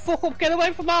 Shut the fuck up. Get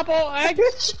away from my ball egg.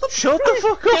 Shut the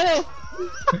fuck Get up.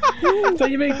 out.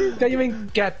 Don't you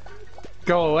mean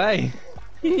go away?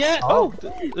 Yeah. Oh,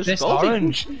 This Goldie.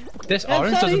 orange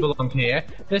sorry. doesn't belong here.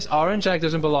 This orange egg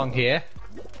doesn't belong here.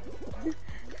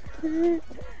 We're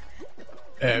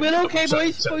okay,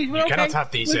 boys. We're you okay. cannot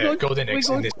have these We're good. golden eggs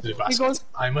We're in good. this blue We're basket. good.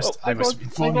 I must We're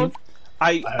inform good. you.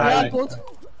 We are good.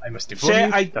 I must inform Sir,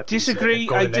 you. I that these, disagree. I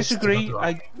golden eggs do not disagree. belong.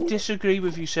 I disagree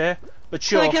with you, sir. But Can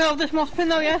sure. I get out of this moss pin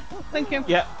now, yeah? Thank you.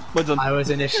 Yeah, we're done. I was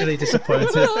initially disappointed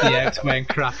the eggs weren't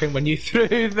cracking when you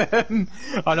threw them.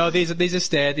 Oh no, these are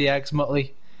sturdy eggs,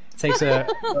 Muttley.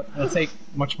 It'll take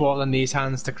much more than these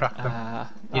hands to crack them.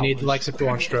 You need the likes of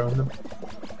Dawn throwing them.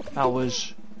 That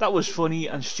was funny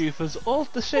and stupid all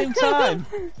at the same time.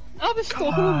 I was stuck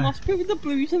in the moss pit with the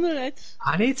blues and the reds.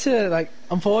 I need to,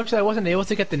 unfortunately I wasn't able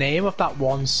to get the name of that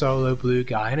one solo blue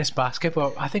guy in his basket,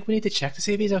 but I think we need to check to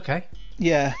see if he's okay.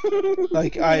 Yeah,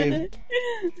 I.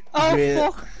 Oh Really?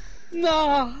 fuck.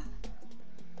 No.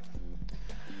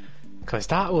 Because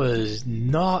that was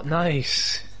not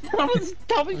nice. That was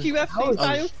UFC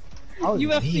style.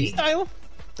 UFC style.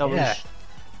 That was Yeah.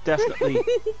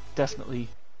 definitely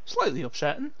slightly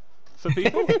upsetting for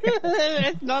people.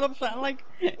 It's not upsetting,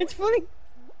 it's funny.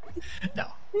 No.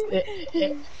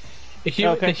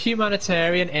 The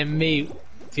humanitarian in me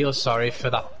feels sorry for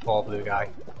that poor blue guy.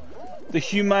 The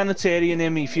humanitarian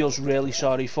in me feels really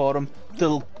sorry for him.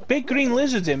 The big green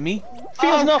lizard in me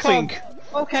feels nothing.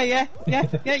 Okay, yeah.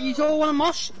 You all want a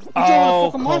moss? You Oh,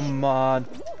 all want a fucking moss? come on.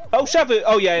 Oh, Savva.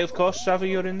 Oh, yeah, of course. Savva,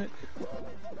 you're in it.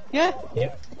 Yeah.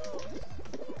 Yep.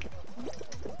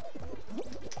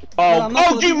 Oh, I'm not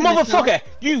gonna you do this now. motherfucker!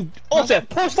 You utter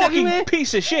Post fucking everywhere.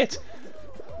 piece of shit!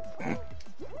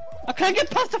 I can't get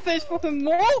past the first fucking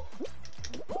wall.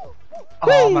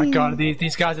 Oh my god,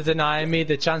 these guys are denying me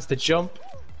the chance to jump.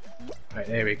 Right,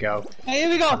 there we go. Hey, here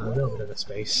we A go. little bit of the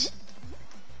space.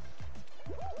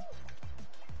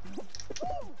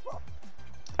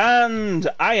 And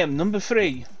I am number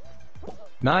 3. I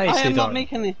Nicely am not done.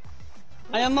 making it.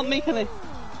 I am not making it.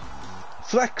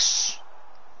 Flex.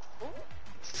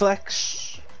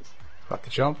 Flex. Got the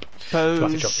jump. Pose.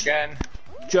 Got the jump again.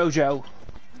 Jojo.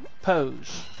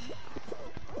 Pose.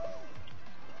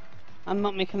 I'm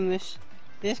not making this.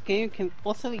 This game can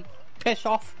utterly piss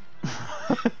off.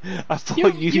 I thought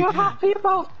You were happy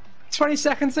about 20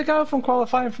 seconds ago from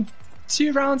qualifying from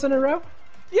 2 rounds in a row?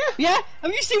 Yeah?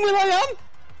 Have you seen where I am?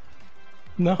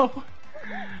 No.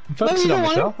 I'm focusing you on don't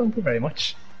myself, thank you very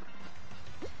much.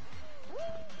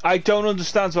 I don't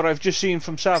understand what I've just seen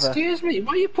from Savva. Excuse me,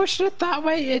 why are you pushing it that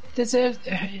way? It deserves...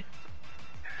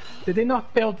 Did they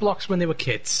not build blocks when they were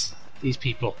kids? These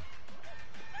people.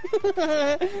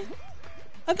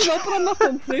 I don't know, but I'm not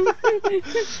going to.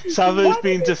 Savva's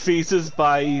been defeated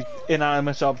by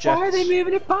inanimate objects. Why are they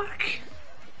moving it back?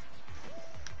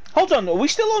 Hold on, are we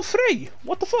still on 3?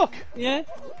 What the fuck? Yeah.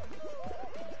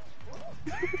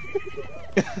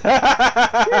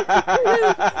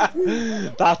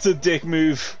 That's a dick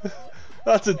move.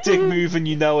 That's a dick move and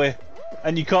you know it.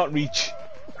 And you can't reach.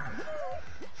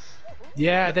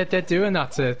 Yeah, they're doing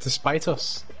that to spite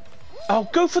us. Oh,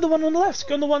 go for the one on the left.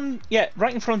 Go on the one, yeah,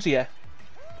 right in front of you.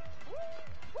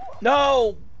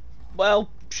 No! Well,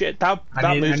 shit, that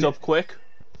moved up quick.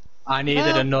 I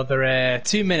needed another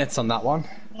 2 minutes on that one.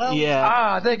 Well,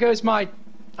 Yeah. There goes my...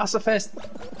 That's the first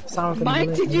sound for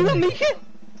Mike, did you not make it?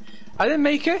 I didn't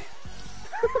make it.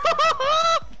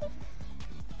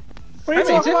 What are you I made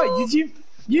talking it. about? Did you?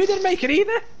 You didn't make it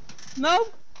either. No.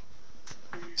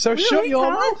 So We shut only your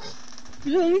Tyla. mouth.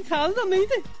 It was only Tyla that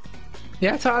made it.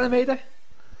 Yeah, Tyler made it.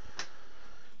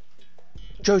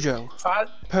 Jojo.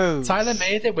 Pose. Tyler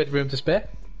made it with room to spare.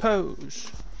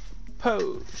 Pose.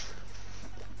 Pose.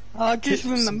 Just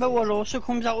remember what also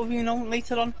comes out of you know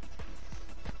later on.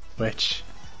 Which?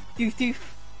 Doof.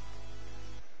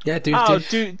 Yeah, dude. Oh,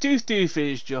 dude. Doof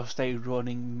is just a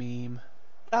running meme.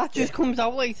 That just comes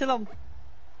out later on.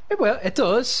 It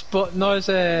does, but not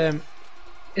as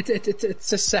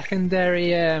it's a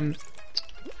secondary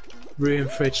room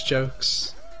for its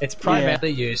jokes. It's primarily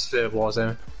used for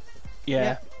Warzone.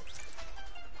 Yeah.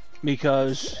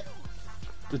 Because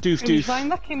the It was Doof. Ryan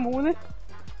that came on it.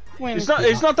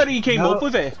 It's not that he came No. up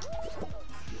with it.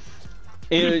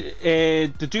 The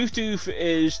Doof Doof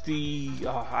is the...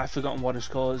 Oh, I've forgotten what it's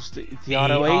called. It's the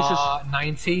ROAs.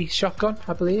 R90 shotgun,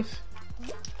 I believe.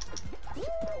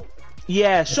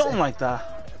 Yeah, something like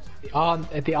that. The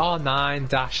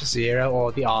R9-0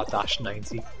 or the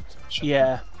R-90.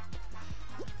 Yeah.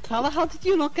 Tyler, how did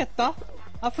you not get that?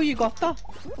 I thought you got that.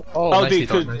 Oh,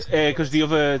 because the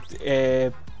other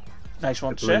nice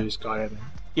one, sir. Blue's got it.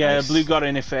 Yeah, Nice. Blue got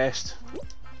in it first.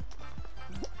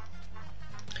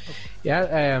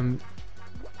 Yeah,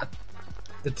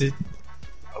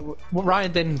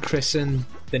 Ryan didn't christen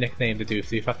the nickname the Doof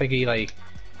Doof. I think he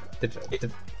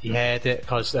he heard it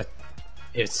because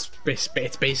it's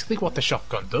basically what the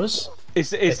shotgun does. It's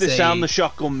the sound the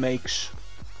shotgun makes.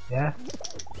 Yeah.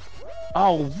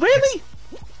 Oh, really?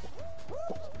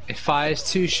 It fires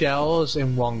 2 shells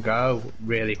in one go,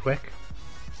 really quick.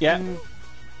 Yeah.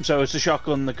 So it's the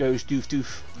shotgun that goes doof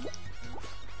doof.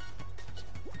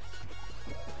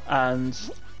 And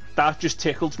that just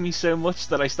tickled me so much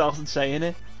that I started saying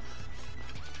it.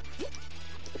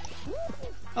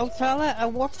 Oh, Tyler, I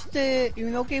watched the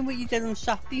Uno game what you did on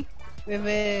Saturday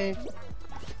with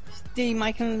Steve,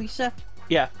 Mike, and Lisa.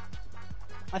 Yeah.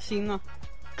 I seen that.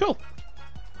 Cool.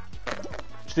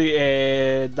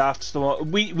 That's the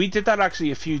one. We did that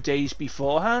actually a few days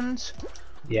beforehand.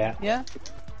 Yeah. Yeah.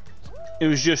 It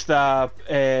was just that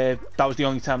was the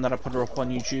only time that I put her up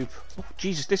on YouTube. Oh,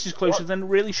 Jesus, this is closer than it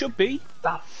really should be.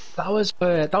 That was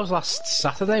last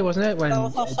Saturday, wasn't it? When That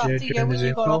was last Saturday, yeah, when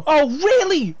you got up. Oh,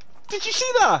 really? Did you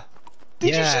see that? Did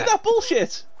you see that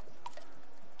bullshit?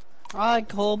 I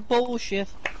call bullshit.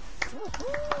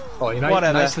 Oh, you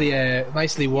Whatever.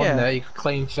 nicely won there. You could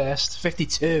claim first.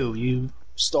 52. You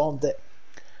stormed it.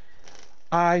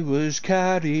 I was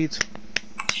carried.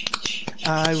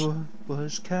 I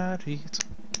was carried.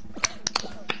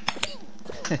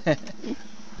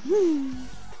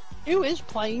 Who is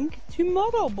playing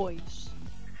tomorrow, boys?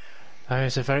 That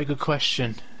is a very good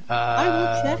question.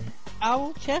 I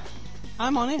will check.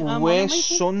 I'm on it. We're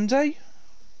Sunday?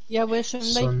 Yeah, we're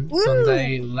Sunday.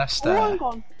 Sunday, Leicester.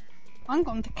 Oh, hang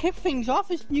on. To kick things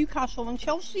off is Newcastle and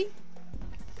Chelsea.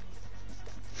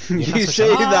 You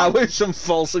say that with some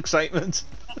false excitement.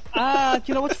 Do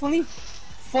you know what's funny?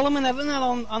 Fulham and Everton are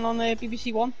on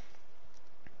BBC One.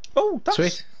 Oh, that's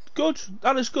Sweet. good.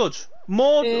 That is good.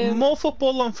 More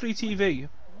football on free TV.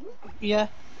 Yeah.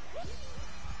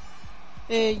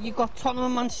 You got Tottenham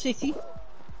and Man City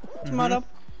tomorrow.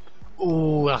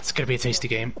 Oh, that's gonna be a tasty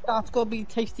game. That's gonna be a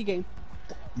tasty game.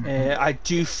 I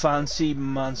do fancy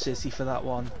Man City for that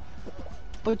one.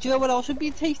 But do you know what else would be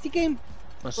a tasty game?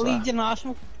 What's Leeds that? and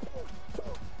Arsenal.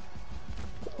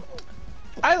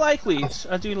 I like Leeds.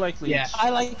 I do like Leeds. Yeah. I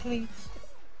like Leeds.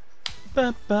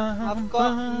 I've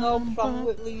got no problem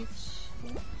with Leeds.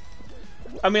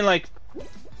 I mean, like,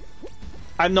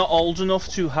 I'm not old enough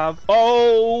to have.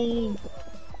 Oh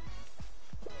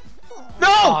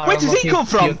no! Where did he come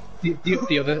from?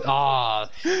 The other.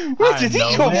 Where did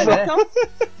he come from?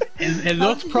 It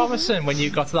looked promising when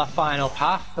you got to that final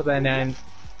path, but then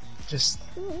just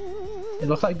it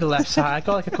looked like the left side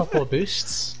got like a couple of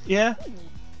boosts. Yeah.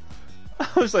 I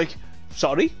was like,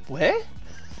 sorry, where?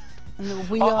 And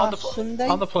we are Sunday.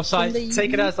 On the plus side, Sunday take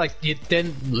it evening. as like you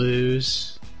didn't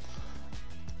lose.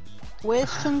 We're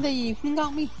Sunday evening,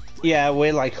 aren't we? Yeah,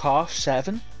 we're like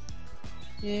 7:30.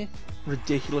 Yeah.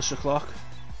 Ridiculous o'clock.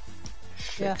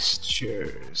 Yeah.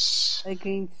 Fixtures.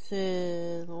 Against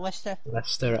Leicester.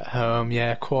 Leicester at home,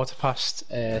 yeah,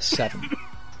 7:15.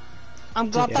 I'm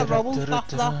glad that Robble's back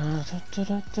there.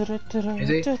 Is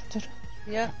he?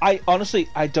 Yeah, I honestly,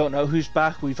 I don't know who's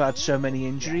back. We've had so many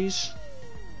injuries.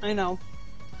 I know.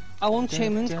 I want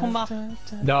Chamberlain to come back. No,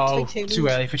 Like Chamberlain. too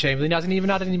early for Chamberlain. He hasn't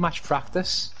even had any match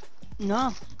practice.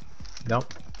 No. No.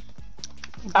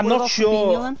 I'm What not about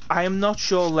sure. Fabinho then? I am not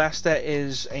sure Leicester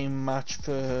is a match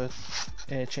for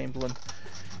Chamberlain.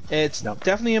 It's No.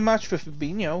 definitely a match for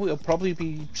Fabinho. He'll probably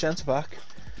be centre back.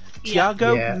 Yeah.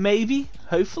 Thiago, Yeah. maybe,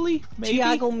 hopefully, maybe.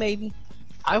 Thiago maybe.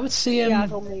 I would see him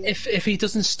Thiago maybe. if he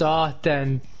doesn't start,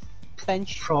 then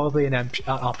Bench. probably an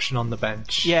option on the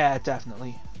bench. Yeah,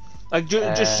 definitely. Like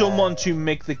just someone to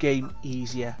make the game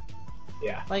easier.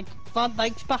 Yeah. Like Van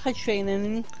Dijk's back at training,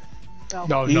 isn't he?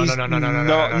 No,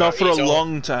 Not for a He's all-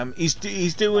 long time. He's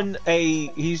doing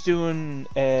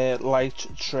light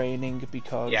training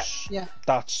because Yeah.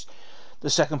 that's the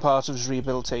second part of his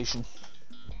rehabilitation.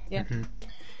 Yeah.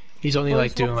 He's only Well,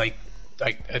 like doing like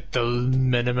at the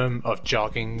minimum of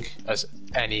jogging as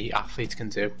any athlete can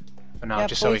do for now, Yeah,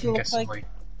 just so he boys, can it get looks some like- like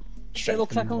It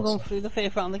looks like I'm strength. going through the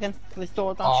first round again with his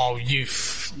DoorDash. Oh,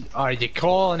 are you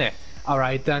calling it? All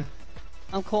right then.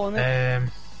 I'm calling it.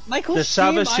 Michael's The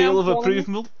Savva stream, I seal am of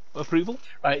calling it. approval.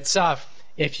 Right, Sav.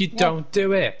 if you don't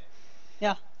do it,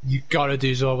 Yeah. you gotta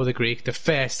do Zorba the Greek. The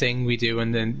first thing we do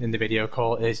in the video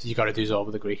call is you gotta do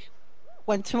Zorba the Greek.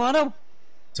 When tomorrow?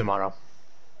 Tomorrow.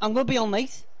 I'm gonna be all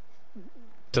night.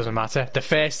 Doesn't matter. The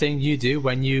first thing you do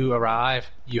when you arrive,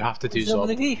 you have to do Zorba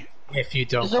the Zorba. Greek. If you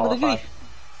don't Zorba the qualify. Greek.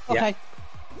 Okay.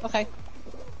 Yeah. Okay.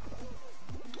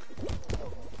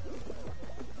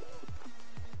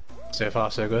 So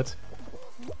far, so good.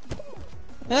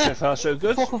 So far, so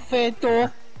good. Fucking third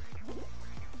door.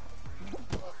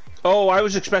 Oh, I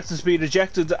was expecting to be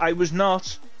rejected. I was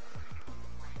not.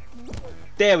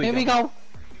 There we Here go. we go.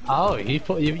 Oh, you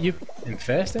put you in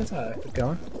first, isn't it? Go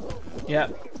on. Yeah,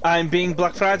 I'm being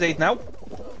Black Friday now.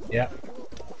 Yeah.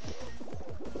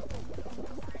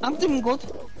 I'm doing good.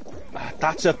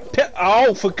 That's a pit.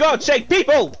 Oh, for God's sake,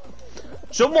 people!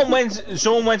 Someone went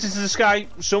into the sky.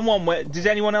 Someone went. Did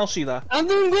anyone else see that? I'm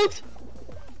doing good.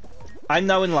 I'm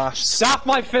now in last. Sap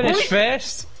might finish Please.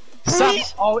 first. Sap.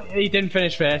 Please. Oh, he didn't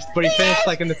finish first, but he finished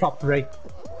like in the top 3.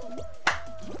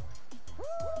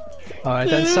 Alright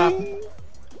then, Sap.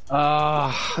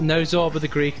 No Zorba the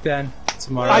Greek then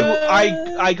tomorrow.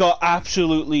 I got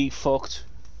absolutely fucked.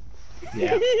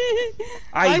 Yeah.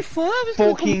 I thought I was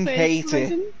gonna fucking come first, hate but I it.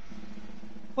 didn't.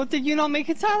 What, did you not make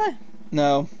it, Tyler?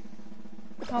 No.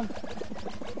 Oh.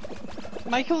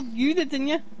 Michael, you did, didn't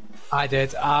you? I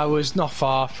did. I was not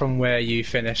far from where you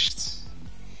finished.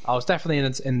 I was definitely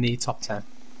in the top 10.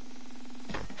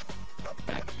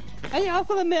 Hey, I've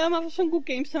got to admit, I'm having some good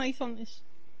games tonight on this.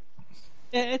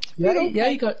 It's been okay. Yeah.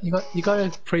 You got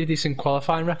a pretty decent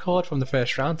qualifying record from the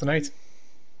first round tonight.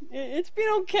 It's been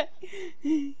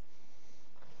okay.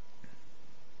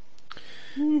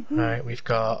 Right, we've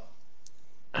got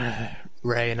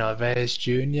Ray Narvaez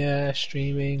Jr.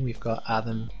 streaming. We've got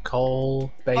Adam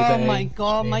Cole, baby. Oh my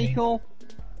god, streaming. Michael.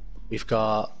 We've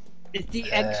got Is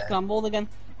the egg scrambled again?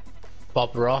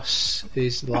 Bob Ross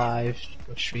is live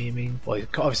streaming. Well, he's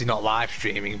obviously not live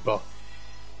streaming, but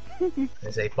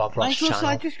there's a Bob Ross Michael, channel. should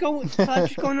I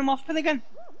just go in the mosh pit again?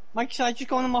 Mike, should I just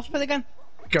go in the mosh pit again?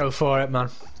 Go for it, man.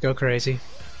 Go crazy.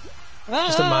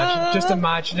 Just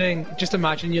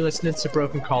imagine you're listening to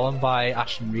Broken Column by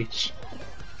Ashton Reach.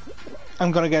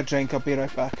 I'm gonna get a drink. I'll be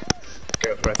right back.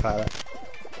 Go for it, Tyler.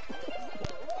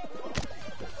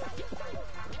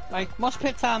 Right, mosh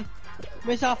pit time.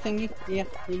 Where's our thingy? Yeah,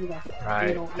 here we go. Right.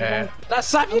 Here we go. That's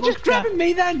Sam. You're just grabbing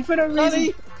me then for no reason.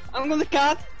 Sorry, I'm going to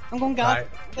guard. I'm going guard.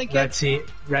 Right. Thank you.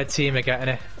 Red team are getting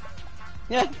it.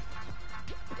 Yeah.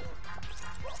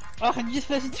 Oh, can you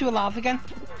just listen to a laugh again?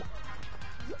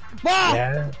 Wow!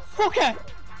 Yeah. Fucker!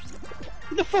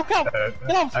 Get the fuck out!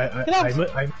 Get out! Get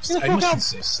out! I must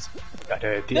insist that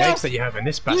the eggs that you have in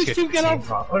this basket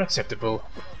are unacceptable,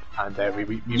 and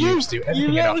we must do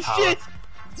everything in our power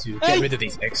to get rid of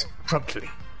these eggs promptly.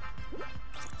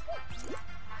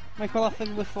 Michael, I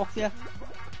think we're fucked, yeah.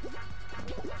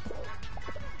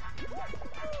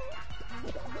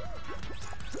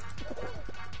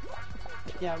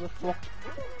 Yeah, we're fucked.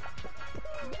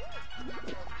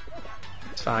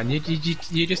 It's fine. You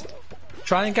just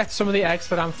try and get some of the eggs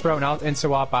that I'm throwing out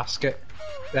into our basket.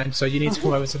 Then, so you need to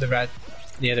come over to the red,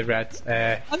 near the red.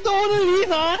 I don't want to leave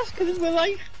ours because they're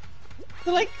like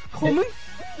coming.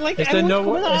 Like is there no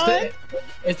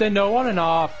one in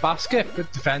our basket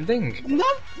defending? No,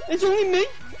 it's only me.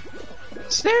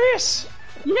 Serious?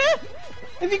 Yeah.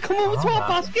 If you come over to our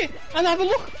basket and have a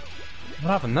look.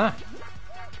 What happened there?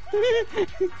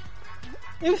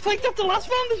 It was like that the last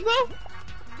round as well.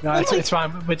 No, it's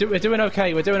fine. We're doing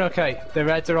okay. We're doing okay. The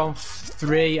Reds are on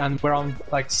 3 and we're on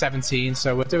like 17,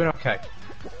 so we're doing okay.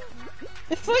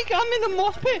 It's like I'm in a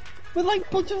mosh pit with like a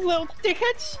bunch of little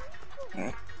dickheads.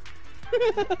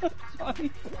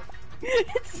 Sorry.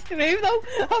 It's true though.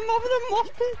 I'm having a mosh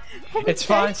pit. It's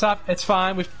fine, Sap. It's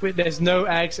fine. There's no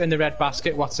eggs in the red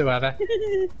basket whatsoever.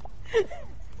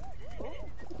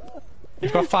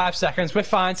 We've got 5 seconds. We're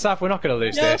fine, Sap. We're not going to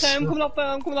lose this. Okay, I'm coming up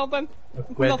there.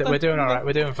 We're doing alright.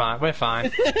 We're doing fine. We're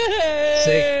fine.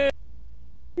 See?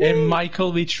 In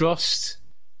Michael we trust.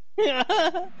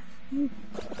 Like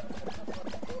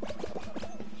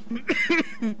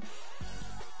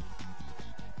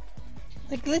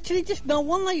literally just no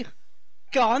one like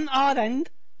gone our end.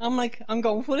 I'm like, I'm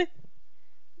going for it.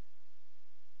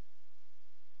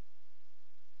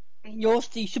 Yours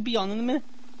should be on in a minute.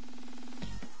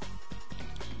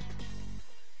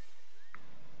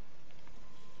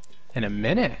 In a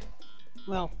minute?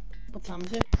 Well, what time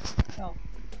is it? Oh.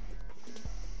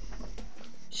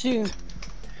 Soon.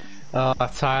 Oh,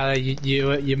 Tyler,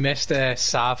 you missed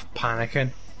Sav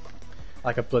panicking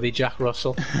like a bloody Jack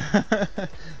Russell.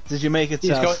 Did you make it,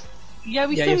 Yeah,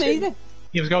 we still made it.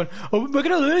 he was going, "Oh, we're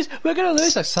gonna lose! We're gonna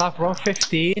lose!" I said, "We're on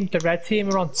 15. The red team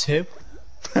are on 2."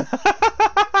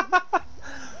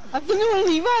 I didn't want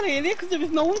to leave out earlier because there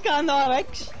was no one getting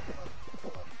RX.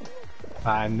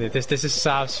 And this is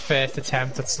Sav's first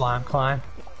attempt at slime climb,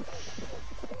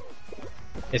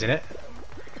 isn't it?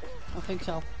 I think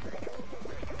so.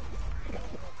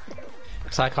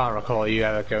 Because I can't recall you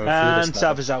ever going through And this.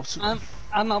 Sav is out.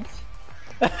 I'm up.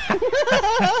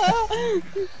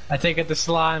 I take it the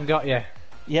slime got you.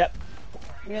 Yep.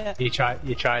 Yeah. You tried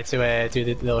to do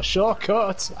the little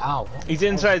shortcut. Ow. He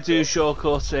didn't try to do a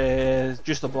shortcut,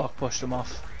 just the block pushed him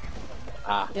off.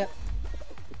 Ah. Yeah.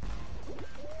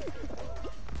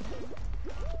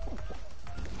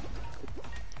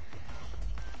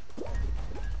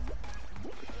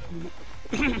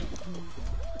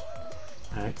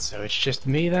 Alright, so it's just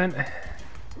me then.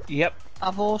 Yep.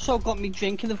 I've also got me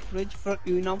drink in the fridge for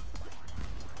Uno.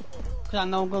 Because I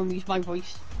know I'm going to lose my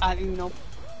voice at Uno.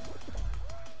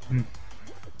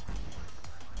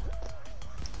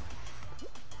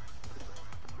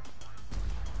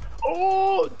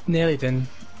 Oh, nearly didn't.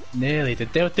 Nearly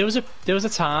did. There was a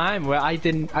time where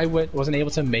wasn't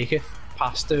able to make it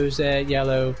past those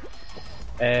yellow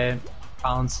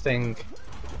balance thing.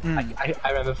 I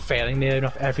remember failing near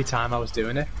enough every time I was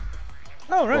doing it.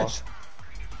 Oh, right.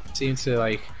 Seems to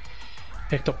like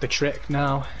picked up the trick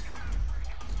now.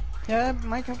 Yeah,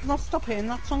 Mike, I've not stopped hearing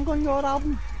that song on your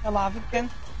album. Alive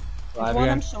Again. Alive It's one of Again.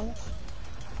 them songs.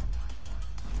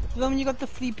 You know when you got the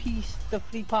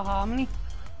 3-part harmony?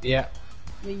 Yeah.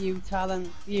 With you, Tyla,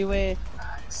 and you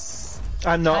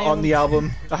I'm not on the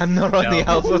album. I'm not on the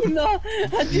album. No,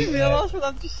 I didn't realise what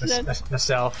I just said.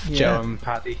 Myself, Yeah. Joe and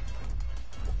Paddy.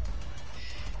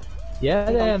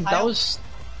 Yeah, that Kyle. was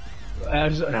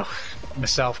no,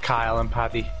 myself, Kyle, and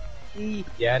Paddy.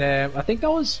 Yeah, I think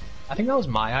that was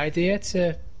my idea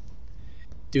to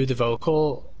do the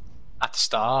vocal at the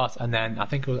start, and then I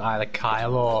think it was either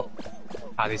Kyle or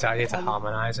Paddy's idea to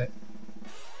harmonise it.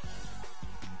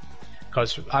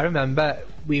 Because I remember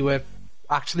we were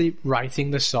actually writing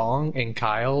the song in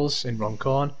Kyle's in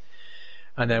Runcorn,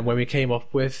 and then when we came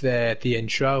up with the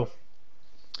intro,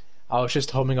 I was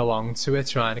just humming along to it,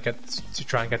 trying to get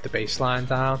the bass line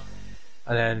down,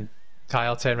 and then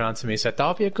Kyle turned around to me and said,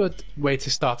 "That'll be a good way to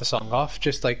start the song off.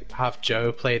 Just like have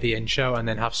Joe play the intro and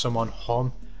then have someone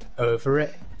hum over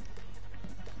it."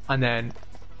 And then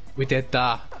we did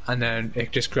that, and then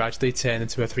it just gradually turned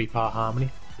into a 3-part harmony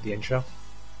for the intro.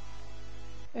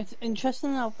 It's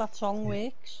interesting how that song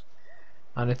works.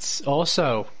 And it's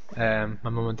also my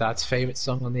mum and dad's favourite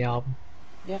song on the album.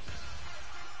 Yeah.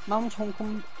 Mum's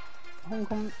Homecoming.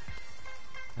 Hang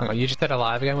on, you just said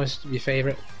Alive Again was your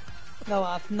favourite? No,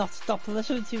 I've not stopped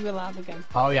listening to Alive Again.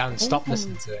 Oh, you haven't stopped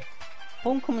Homecoming. listening to it?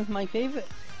 Homecoming's my favourite.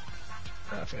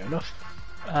 Fair enough.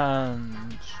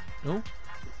 And no.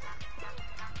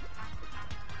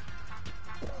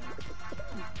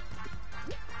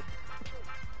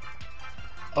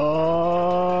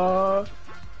 Oh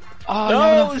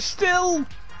No, still.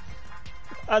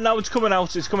 And now it's coming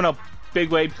out. It's coming out big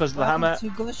way because of the hammer. To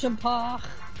Gulliston Park.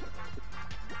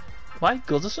 Why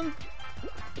Goodison?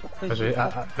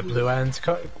 the blue end.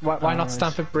 Why not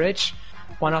Stamford Bridge?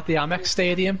 Why not the Amex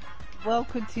Stadium?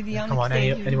 Welcome to the Come on,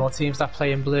 any more teams that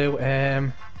play in blue?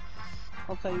 Okay.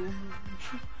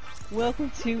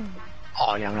 Welcome to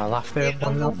Oh yeah, I'm gonna laugh there.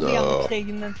 I'll go to the Amex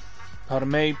Stadium then.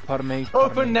 Pardon me.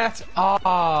 Open net.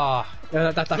 Ah,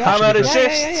 that Hammer actually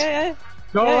assist. Yeah.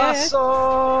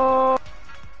 Golasso!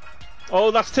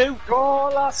 Oh, that's 2.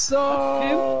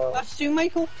 Golasso! That's two,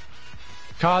 Michael.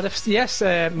 Cardiff, yes,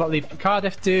 Motley.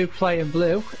 Cardiff do play in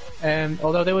blue.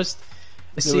 Although there was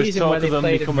a There was season where talk they of them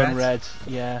played in becoming red. red.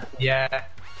 Yeah. Yeah,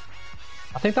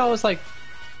 I think that was like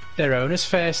their owner's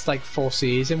first like full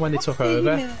season when they took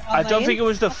over. I don't think it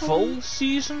was the full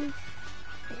season.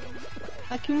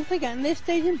 I can't forget in this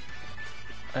stadium.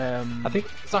 I think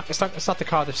it's not the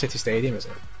Cardiff City Stadium, is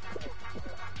it?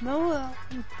 No,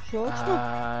 I'm sure it's not.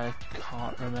 I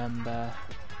can't remember.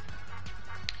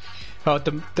 Oh,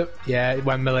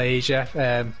 when Malaysia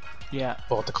Yeah.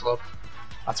 bought the club.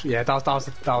 That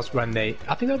was when they.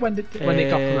 I think that when they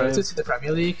got promoted to the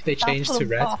Premier League, they changed to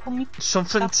red.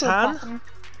 Something Tan?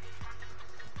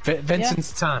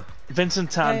 Vincent Tan.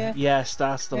 Vincent Tan. Yeah. Yes,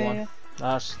 that's the one. Yeah.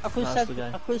 That's I could the guy.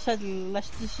 have said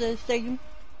Leicester's stadium.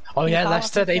 Oh yeah, Power,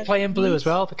 Leicester. They play in blue Leeds. as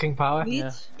well. The King Power.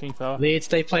 Leeds. Yeah, King Power. Leeds.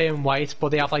 They play in white, but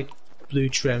they have like blue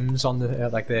trims on the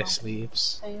like their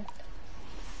sleeves.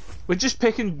 We're just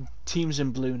picking teams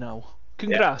in blue now.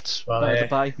 Congrats. Well,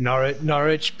 Bye.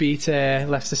 Norwich beat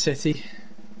Leicester City.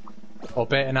 Or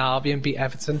Burton Albion beat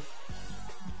Everton.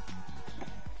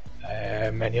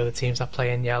 Many other teams that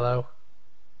play in yellow.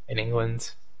 in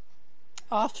England.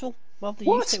 Arsenal. Well, they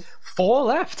What? used to. 4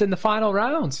 left in the final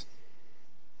round.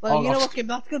 Well, Oh, you know what game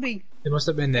that's going to be? It must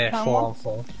have been there Crown 4 one? on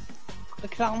 4. The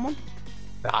Crown one.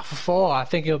 For 4, I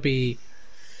think it'll be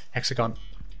Hexagon.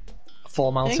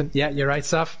 4 Mountain. Think? Yeah, you're right,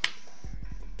 Sav.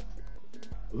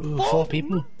 Ooh, 4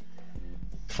 people.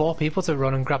 4 people to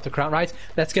run and grab the crown. Right,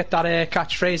 let's get that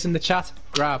catchphrase in the chat.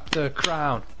 Grab the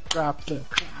crown. Grab the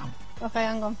crown. Okay,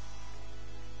 hang on.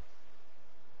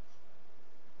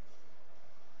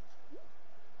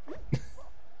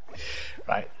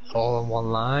 Right, all in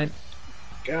one line.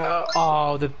 Go.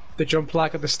 Oh, the jump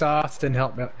lag at the start didn't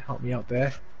help me out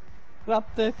there. Grab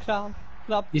the crown.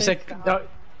 Grab You the said crown.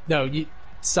 no. You,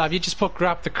 Sav, you just put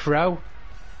grab the crow.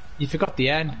 You forgot the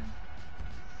N.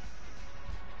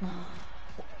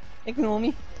 Ignore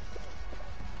me.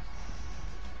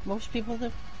 Most people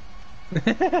do.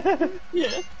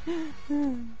 Yeah.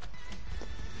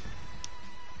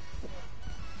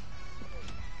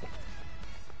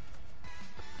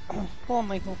 Go on,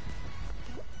 Michael.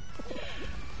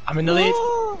 I'm in the lead.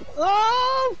 Oh!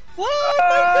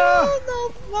 Oh!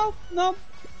 No! No!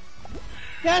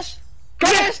 Yes!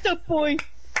 Yes, the boy!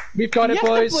 We've got it, Yes,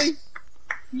 boys. the boy!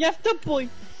 Yes, the boy!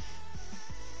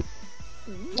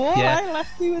 Oh, Yeah. I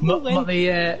Lefty with the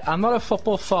win. I'm not a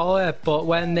football follower, but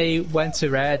when they went to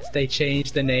red, they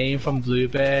changed the name from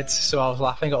Bluebirds. So I was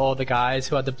laughing at all the guys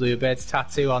who had the Bluebirds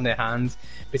tattoo on their hand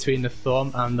between the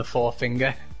thumb and the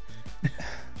forefinger.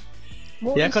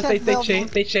 Yeah, because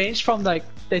they changed from like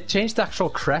they changed the actual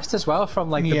crest as well from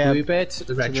like the Bluebird to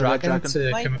the Red Dragon because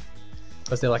they're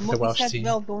like the Welsh team.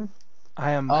 Well done.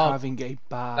 I am having a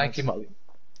bad. Thank you, Motley.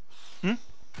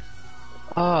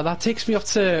 Oh, that takes me up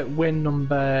to win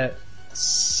number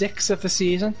 6 of the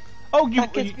season. Oh,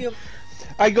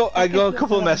 I got a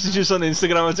couple of messages on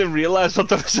Instagram. I didn't realise what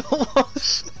the result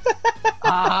was.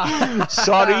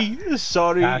 Sorry.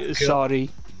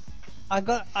 I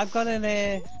got up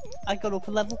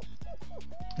a level.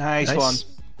 Nice one.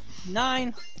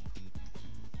 9.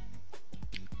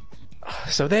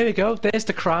 So there we go. There's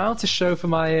the crown to show for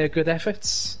my good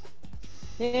efforts.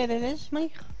 There it is,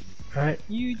 mate. Right.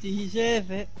 You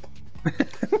deserve it.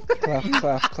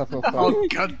 Clap. Oh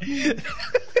god.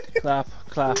 Clap.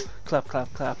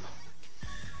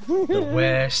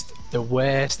 The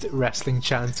worst wrestling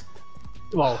chant.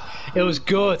 Well, it was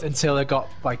good until it got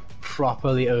like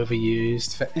properly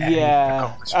overused for any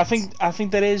accomplishment. I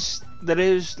think there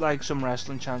is like some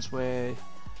wrestling chants where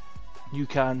you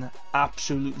can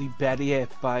absolutely bury it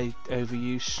by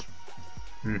overuse.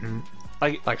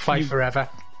 Like Fight Forever.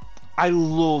 I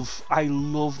love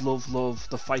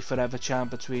the Fight Forever chant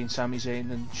between Sami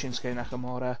Zayn and Shinsuke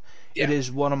Nakamura. Yeah. It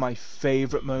is one of my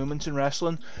favourite moments in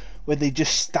wrestling, where they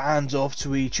just stand up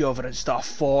to each other and start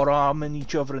forearming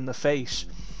each other in the face.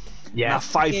 Yeah.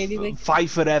 Fight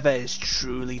Forever is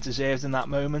truly deserved in that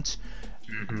moment.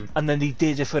 And then they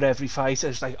did it for every fight.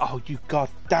 It's like, oh, you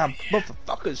goddamn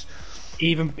motherfuckers.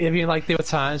 Even like there were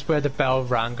times where the bell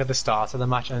rang at the start of the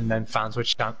match and then fans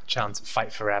would chant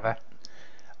Fight Forever.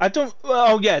 I don't.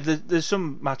 Oh yeah, there's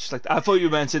some matches like that. I thought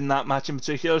you meant in that match in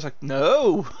particular. I was like,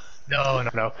 no.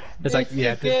 It's like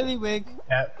Fairly wig.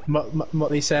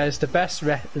 Muttley says the best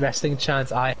wrestling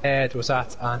chant I heard was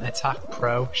at an Attack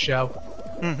Pro show.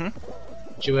 Do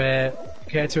you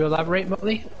care to elaborate,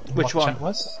 Muttley? Which what one? Chant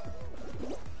was?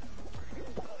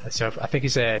 So I think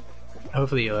he's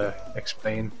hopefully you'll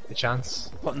explain the chants.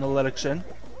 Putting the lyrics in.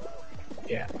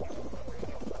 Yeah.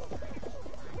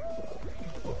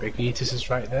 Big Eaters is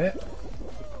right there.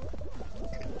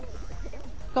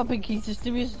 Got Big Eaters,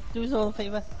 do us all a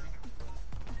favour.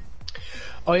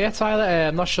 Oh yeah, Tyler,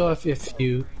 I'm not sure if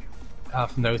you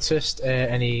have noticed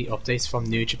any updates from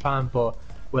New Japan, but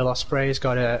Will Ospreay's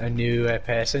got a new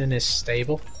person in his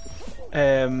stable.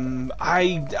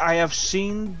 I have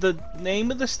seen the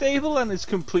name of the stable and it's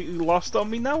completely lost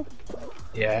on me now.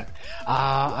 Yeah.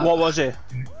 What was it?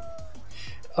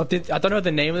 I don't know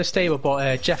the name of the stable,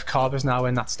 but Jeff Cobb is now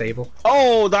in that stable.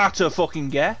 Oh, that's a fucking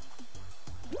get.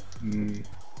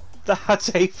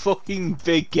 That's a fucking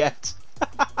big get.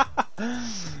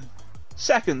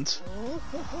 Second.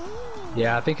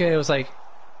 Yeah, I think it was like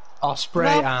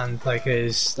Ospreay and like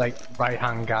his like right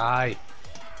hand guy.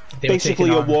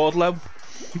 Basically a Wardlow.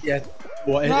 Yeah,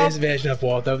 his version of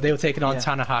Wardlow. They were taking on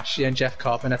Tanahashi and Jeff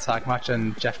Cobb in a tag match,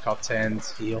 and Jeff Cobb turned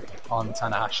heel on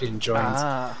Tanahashi and joined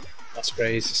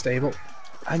Ospreay's stable.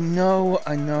 I know,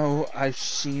 I've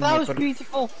seen that it. Was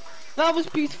beautiful. That was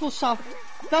beautiful, Sav.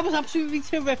 That was absolutely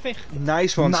terrific.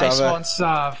 Nice one, Savva. Nice one,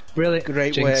 Sav. Brilliant.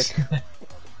 Great Jinx. work.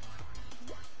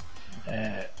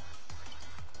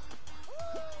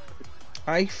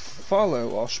 I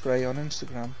follow Ospreay on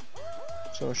Instagram.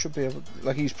 so I should be able.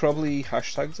 Like, he's probably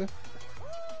hashtagged it.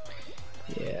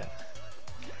 Yeah.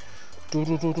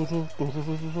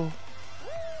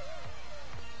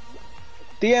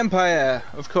 The Empire,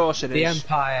 of course it is. The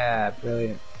Empire,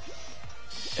 brilliant.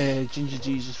 Ginger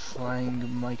Jesus flying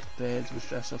Mike Birds was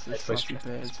dressed up as Fluffy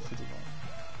Birds for the one.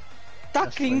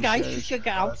 That green guy should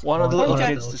get out. One of the little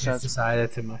kids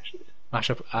decided to mash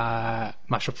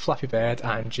up Fluffy Bird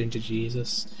and Ginger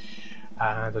Jesus,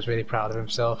 and was really proud of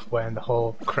himself when the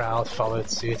whole crowd followed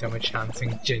suit and were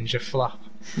chanting Ginger Flap.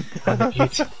 And the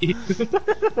beauty.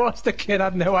 What's the kid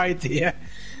had no idea.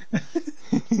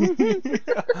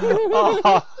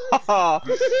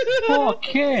 Poor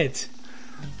kid.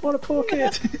 What a poor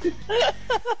kid.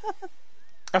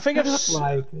 I think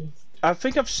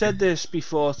I've said this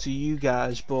before to you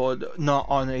guys, but not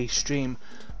on a stream.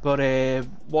 But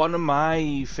one of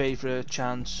my favourite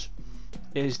chants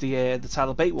is the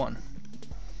Tyla Bait one.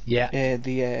 Yeah.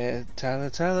 The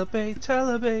Tyla Bait,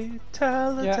 Tyla Bait,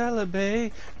 Tyla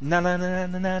Bait, na na na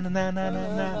na na na na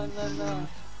na na.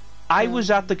 I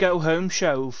was at the Go Home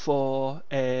show for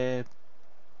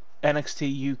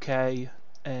NXT UK.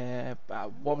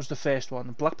 What was the first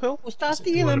one? Blackpool? Was that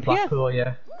the Olympia? Blackpool,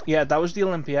 yeah. Yeah, that was the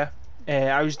Olympia.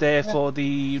 I was there for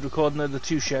the recording of the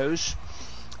two shows,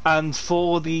 and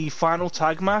for the final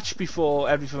tag match before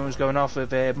everything was going off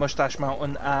with Mustache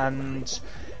Mountain and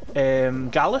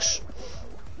Gallus.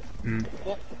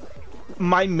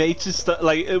 My mates had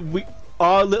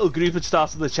our little group had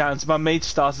started the chant. My mates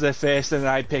started it first, and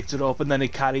I picked it up, and then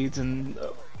it carried and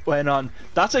went on.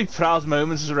 That's a proud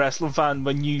moment as a wrestling fan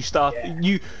when you start,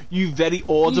 you very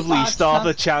audibly start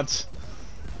the chant.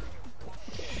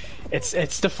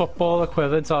 It's the football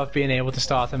equivalent of being able to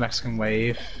start a Mexican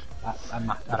wave at a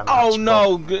match. Oh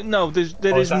no,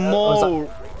 there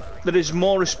is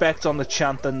more respect on the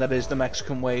chant than there is the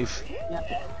Mexican wave.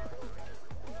 Yeah.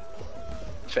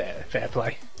 Fair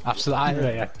play.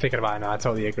 Absolutely. Yeah, thinking about it now, I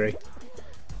totally agree.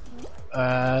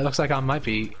 Looks like I might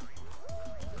be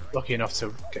lucky enough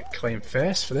to get claimed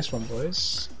first for this one,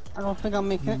 boys. I don't think I'll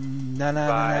make it.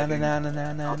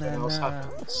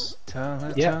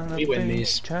 Yeah, we win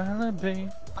these. I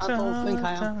don't think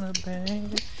I am.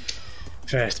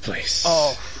 First place.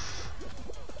 Oh.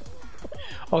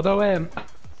 Although,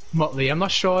 Motley, I'm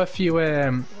not sure if you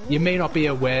may not be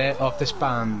aware of this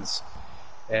band,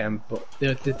 but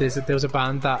there was a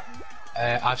band that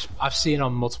I've seen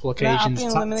on multiple occasions.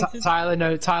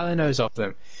 Tyler knows of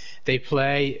them. They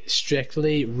play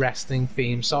strictly wrestling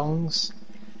theme songs.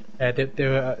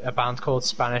 They're a band called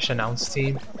Spanish Announce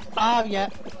Team. Oh yeah.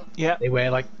 Yeah. They wear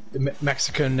like the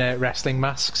Mexican wrestling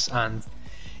masks, and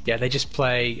yeah, they just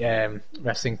play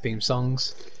wrestling theme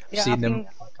songs. I've seen them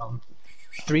on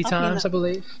 3 times, I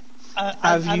believe.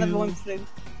 Have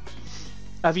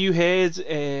you heard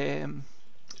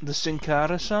the Sin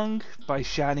Cara song by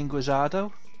Shining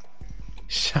Guisado?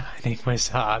 Shining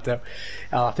Guisado.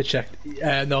 I'll have to check.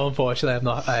 No, unfortunately, I've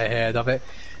not heard of it.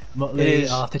 I'll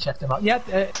have to check them out. Yeah,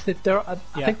 I think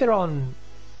they're on.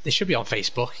 They should be on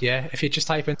Facebook. Yeah, if you just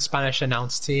type in Spanish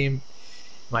Announce Team,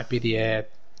 might be the.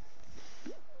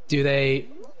 Do they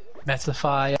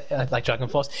Metalify like Dragon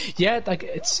Force? Yeah, like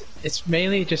it's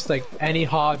mainly just like any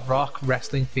hard rock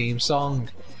wrestling theme song.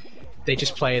 They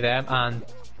just play them, and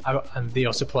they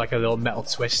also put like a little metal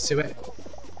twist to it.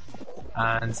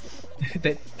 And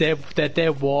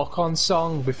their walk-on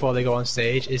song before they go on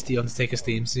stage is the Undertaker's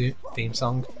theme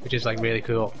song, which is like really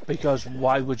cool. Because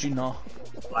why would you not?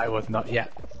 I would not. Yeah,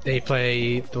 they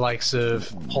play the likes of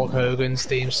Hulk Hogan's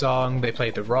theme song. They play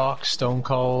The Rock, Stone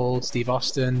Cold, Steve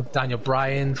Austin, Daniel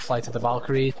Bryan, Flight of the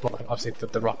Valkyries. Well, obviously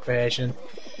the Rock version.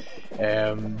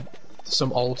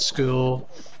 Some old school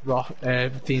rock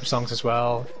theme songs as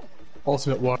well.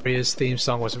 Ultimate Warrior's theme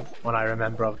song was one I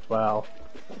remember of as well.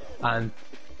 And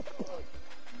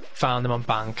found them on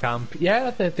Bandcamp.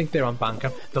 Yeah, I think they're on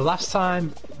Bandcamp. The last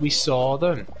time we saw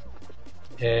them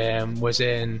was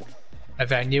in a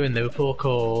venue in Liverpool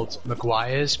called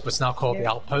Maguire's, but it's now called the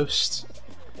Outpost.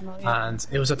 And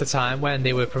it was at the time when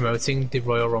they were promoting the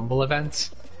Royal Rumble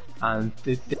event, and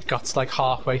they got to like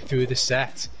halfway through the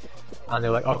set, and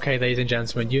they're like, okay, ladies and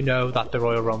gentlemen, you know that the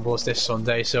Royal Rumble is this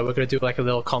Sunday, so we're going to do like a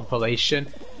little compilation,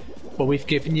 but we've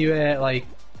given you like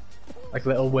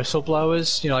little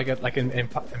whistleblowers, you know, like in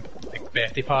like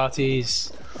birthday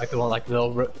parties, like the one like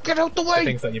little get out the way, the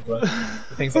things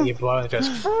that you blow, and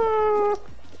just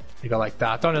you got like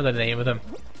that. I don't know the name of them.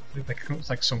 It's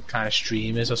like some kind of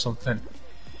streamers or something.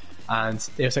 And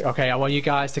it was like, okay, I want you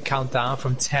guys to count down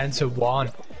from 10 to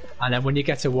 1, and then when you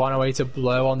get to 1, I want you to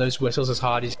blow on those whistles as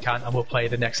hard as you can, and we'll play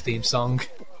the next theme song.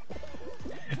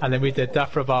 And then we did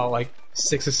that for about like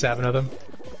 6 or 7 of them.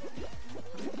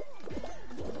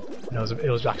 And it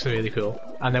was actually really cool.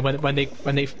 And then when they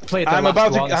played the I'm last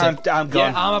about to. one, it's like, I'm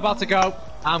gone. yeah, I'm about to go.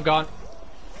 I'm gone.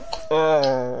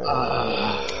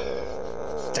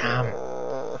 Damn.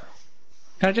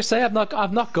 Can I just say I've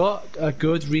not got a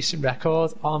good recent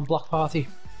record on Block Party.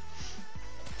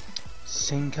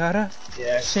 Sin Cara,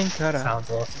 Yeah, Sin Cara, sounds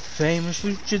awesome. famous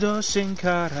luchador Sin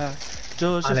Cara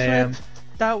does a And, flip.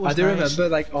 That was I do nice. remember,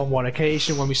 like, on one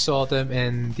occasion when we saw them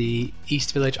in the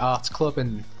East Village Arts Club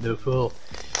in Liverpool,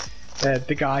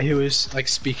 the guy who was like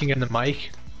speaking in the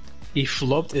mic, he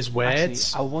flubbed his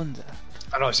words. Actually, I wonder.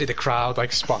 And obviously the crowd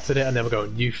like spotted it and they were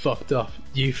going, "You fucked up,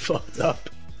 you fucked up."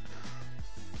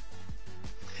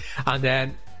 And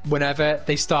then whenever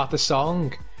they start the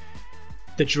song,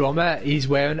 the drummer, he's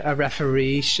wearing a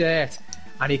referee shirt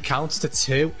and he counts to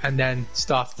 2 and then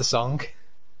starts the song.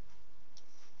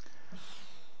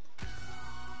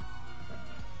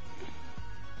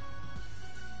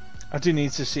 I do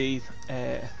need to see.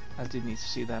 I do need to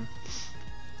see them.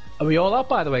 Are we all out,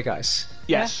 by the way, guys?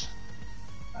 Yes.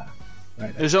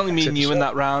 Right, It was only me and you in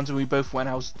that. that round, and we both went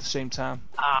out at the same time.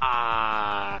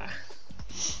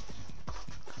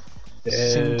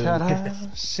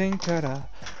 Sin Cara,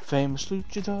 famous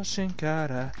luchador Sin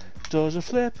Cara does a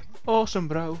flip, awesome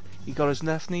bro. He got his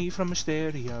left knee from a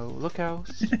stereo. Look out!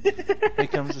 Here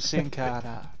comes the Sin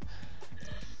Cara.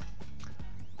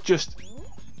 Just,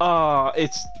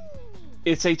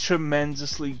 it's a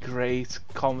tremendously great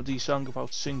comedy song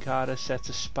about Sin Cara set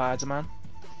to Spider-Man.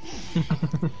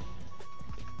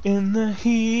 In the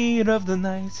heat of the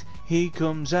night, he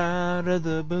comes out of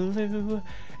the blue,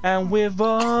 and with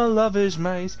all of his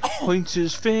might, points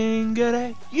his finger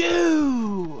at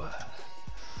you.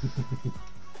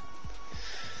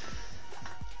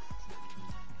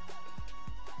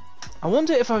 I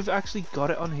wonder if I've actually got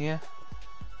it on here.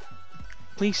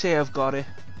 Please say I've got it.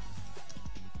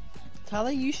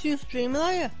 Tyla, you still streaming,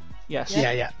 are you? Yes.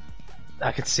 Yeah.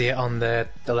 I could see it on the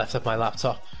left of my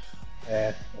laptop,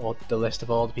 or the list of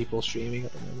all the people streaming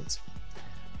at the moment.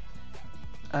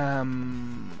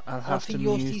 I'll have to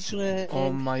mute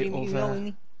on my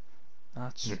other.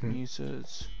 That's muted.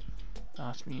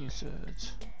 That's muted.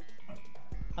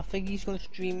 I think he's gonna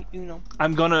stream Uno.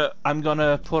 I'm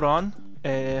gonna put on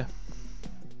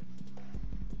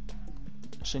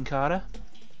Sin Cara.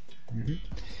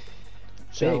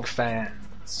 So, Big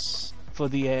fans. for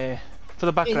the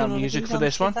background music for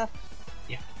this one.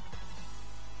 Yeah.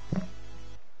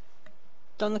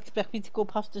 Don't expect me to go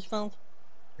past this round.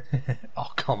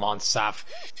 Oh, come on, Sav.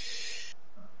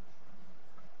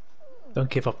 Don't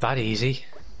give up that easy.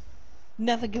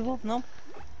 Never give up, no.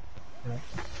 Yeah.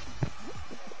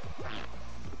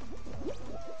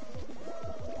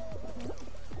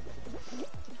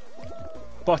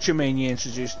 Botchamania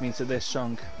introduced me to this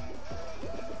song.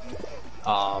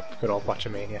 Oh, good old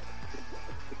Botchamania.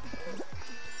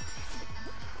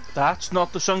 That's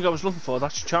not the song I was looking for.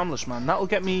 That's Charmless Man. That'll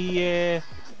get me the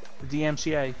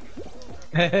DMCA.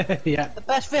 Yeah. The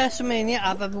best WrestleMania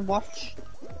I've ever watched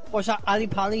was at Ali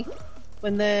Pali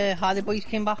when the Hardy Boys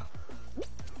came back.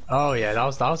 Oh yeah, that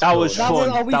was That cool. was That will fun.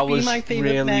 always That be was my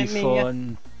favourite really Mania.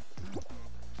 fun.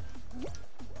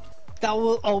 That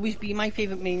will always be my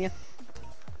favourite Mania.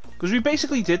 Because we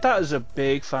basically did that as a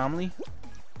big family.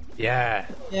 Yeah.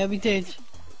 Yeah, we did.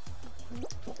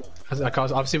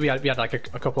 Because obviously we had like a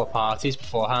couple of parties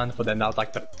beforehand, but then that was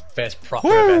like the first proper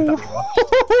event that we watched.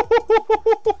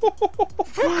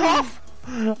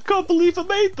 I can't believe I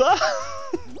made that.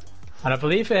 And I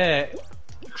believe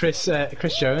Chris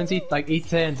Jones, he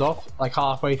turned up like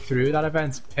halfway through that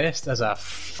event, pissed as a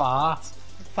fart.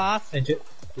 Fast.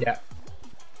 Yeah.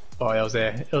 Oh, it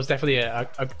was definitely a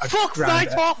Fuck grand,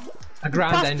 right off! a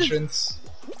grand Bastard. entrance,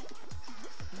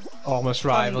 almost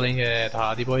rivaling the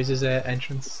Hardy Boys'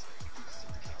 entrance.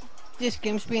 This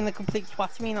game's being a complete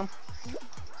twat to me now.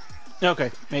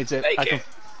 Okay, made it.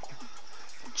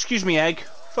 Excuse me, egg.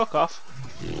 Fuck off.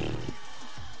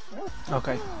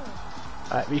 Okay.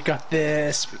 Alright, we got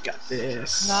this.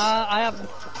 Nah, I haven't.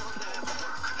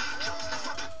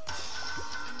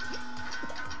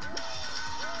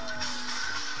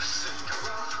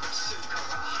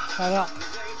 Shut up.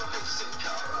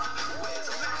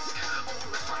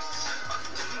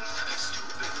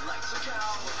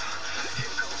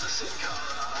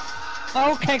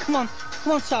 Okay, come on,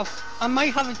 Sal. I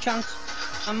might have a chance.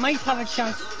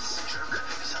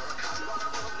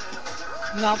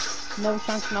 No, no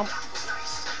chance, no.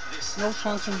 No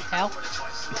chance in hell.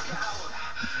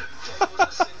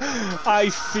 I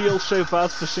feel so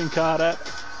bad for Sin Cara.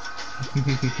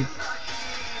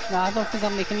 Nah, I don't think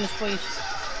I'm making this, please.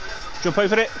 Jump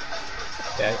over it.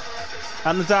 Yeah.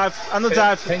 And the dive.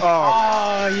 Oh,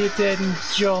 Oh, you didn't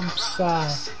jump,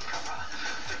 Sam.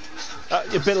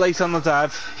 You're a bit late on the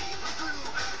dive.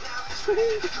 I'm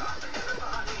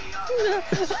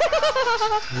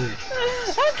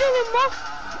getting back.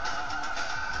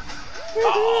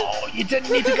 Oh, you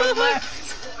didn't need to go left.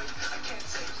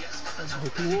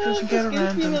 Hoping he doesn't get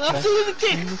around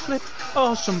and flip.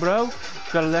 Awesome, bro.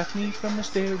 Got a left knee from a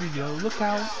stereo. Look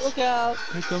out. Look out.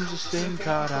 Here comes a sting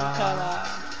cara.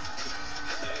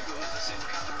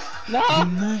 No.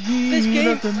 In the heat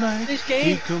of the night, this game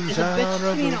he comes is a out bitch of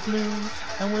the cleanup. blue,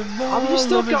 and with Are you all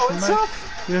still of his going, might, Sav?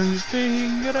 he's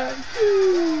stinging at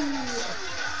you.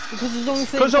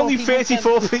 Because Only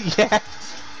 34 feet, yeah.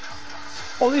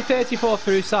 Only 34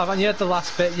 through, Sav, and you had the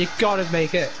last bit. You gotta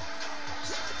make it.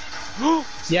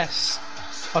 Yes.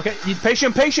 Okay, you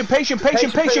Patient. No!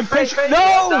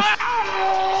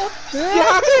 You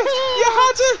had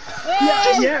it!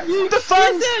 yeah. The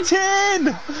fans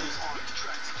 10!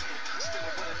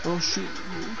 Oh shoot,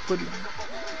 but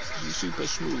he's super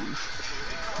smooth.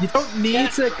 You don't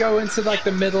need to go into like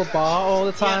the middle bar all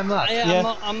the time, lad.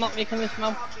 I'm not making this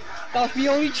now. That was the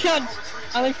only chance,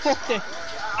 and I fucked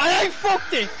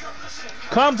it.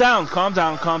 Calm down.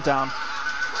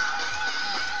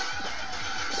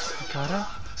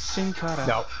 Sin cara.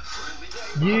 No.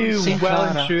 You Sin well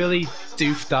cara. and truly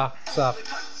doofed that, Sav.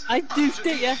 I doofed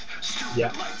it, yeah.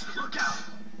 Yeah.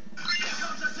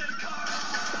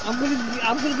 I'm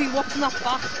gonna be watching that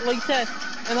back later,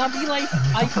 and I'll be like,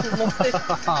 I loved it.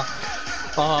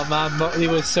 Oh man, Muttley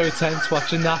was so tense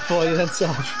watching that for you then,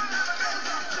 Sav.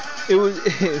 It was.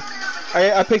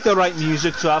 I picked the right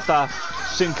music to have that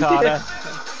Sin cara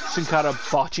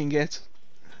botching it.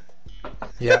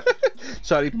 Yeah.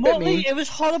 Sorry, bit Muttley, me. it was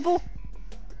horrible.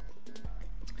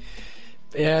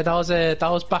 Yeah, that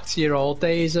was back to your old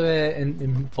days of it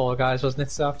in Fall Guys, wasn't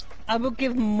it, Sav? I will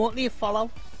give Muttley a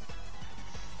follow.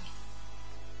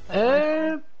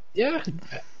 Yeah. Yeah,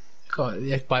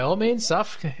 by all means,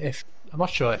 Sav. If I'm not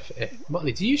sure if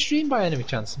Muttley, do you stream by any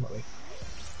chance, Muttley?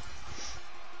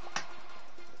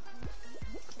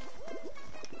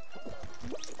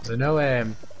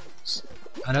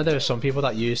 I know there are some people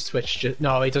that use Twitch.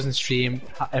 No, he doesn't stream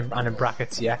and in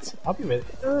brackets yet. I'll be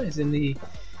with it. He's in the.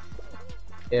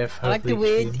 If I like the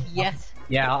word yet.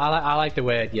 Yeah, I like the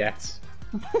word yet.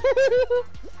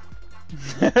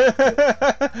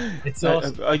 It's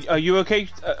awesome. Are you okay?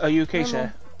 Are you okay, No,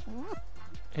 sir?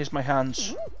 Here's my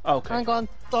hands. Okay. Hang on,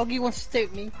 doggy wants to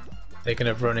take me. Thinking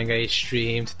of running a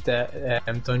streamed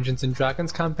Dungeons and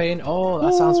Dragons campaign. Oh,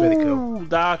 that sounds really cool. Ooh,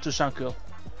 that does sound cool.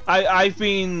 I've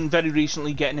been very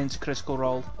recently getting into Critical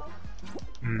Role.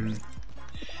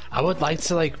 I would like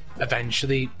to like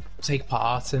eventually take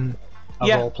part in a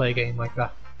role-play game like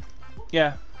that.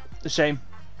 Yeah, the same.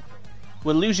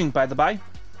 We're losing, by the by.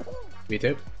 We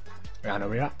do. I know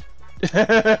we are.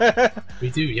 We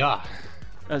do, yeah.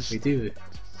 We do.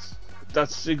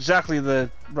 That's exactly the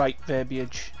right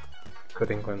verbiage.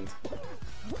 Good England.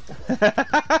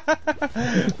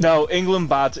 No, England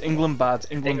bad. England bad.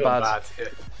 Yeah.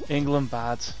 England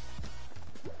bad.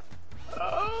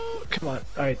 Oh, come on.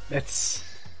 Alright, let's...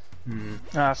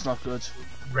 That's not good.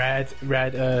 Red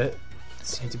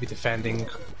seem to be defending.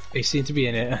 They seem to be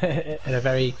in a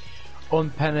very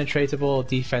unpenetratable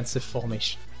defensive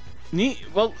formation.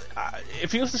 Well, it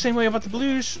feels the same way about the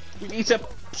Blues. We need to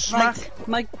smack.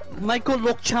 Right, my good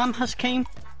luck charm has came.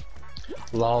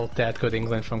 Lol, dead good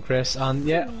England from Chris, and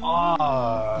yeah,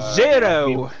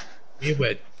 0.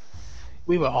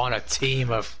 We were on a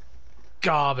team of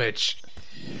garbage.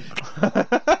 Did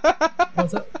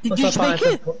you make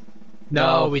it?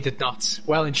 No, we did not.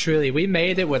 Well and truly, we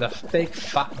made it with a big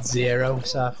fat 0,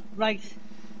 Seth. Right.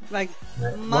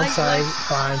 Once I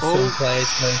find some players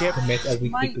to commit a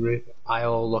weekly group,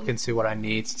 I'll look into what I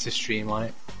need to stream on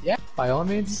it. Yeah, by all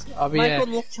means, I'll be my good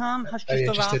luck charm has very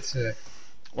just interested arrived. to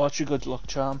What's your good luck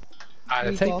charm?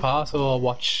 either take part or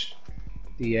watch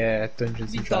the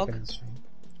Dungeons and Dragons stream.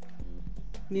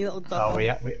 Me little dog. Oh, we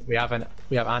have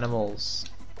animals.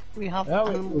 We have Oh,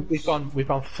 animals. we've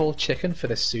gone full chicken for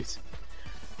this suit.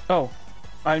 Oh,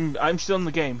 I'm still in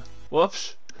the game.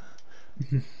 Whoops.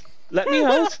 Let me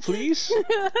out, please.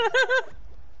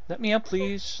 Let me out,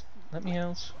 please. Let me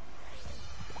out.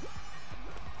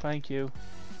 Thank you.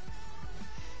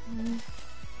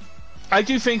 I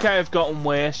do think I have gotten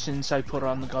worse since I put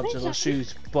on the Godzilla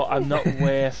suit, but I'm not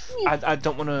worth. I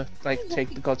don't want to like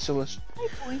take the Godzilla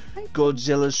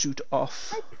suit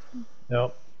off.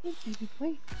 Nope. Oh,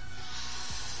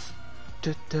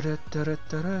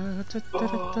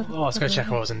 I was gonna check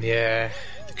what was in the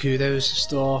Kudos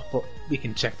store, but we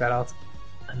can check that out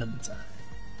another time.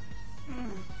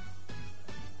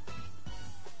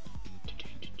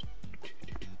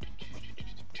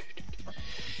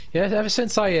 Yeah, ever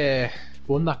since I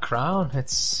won that crown,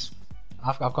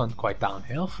 I've gone quite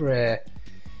downhill for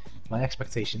my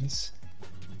expectations.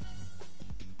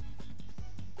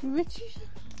 Richie?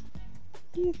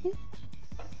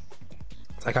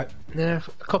 It's like a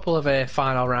couple of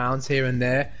final rounds here and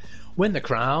there, win the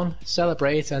crown,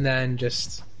 celebrate, and then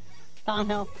just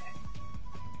Downhill.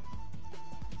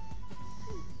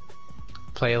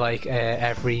 play like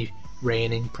every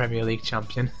reigning Premier League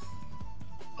champion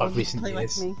of recent Play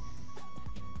years. like me.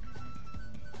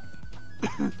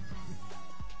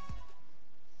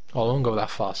 Oh, I won't go that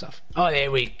far, Sav. Oh,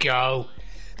 there we go.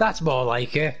 That's more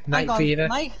like it. Night Hang on, Fever.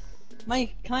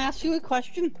 Mike, can I ask you a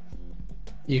question?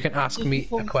 You can ask Just me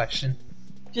before- a question.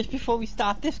 Just before we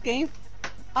start this game.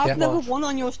 I've Yeah. never won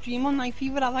on your stream on Night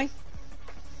Fever, have I?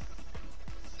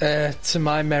 To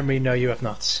my memory, no, you have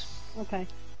not. Okay.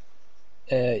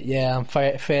 Yeah, I'm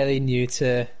fairly new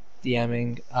to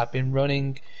DMing. I've been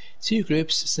running 2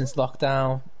 groups since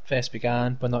lockdown first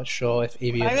began, but not sure if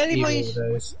either of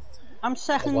those. I'm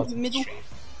second middle.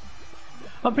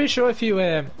 I'm pretty sure if you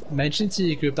mentioned to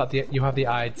your group that you have the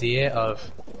idea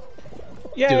of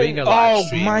Yeah. doing a live Oh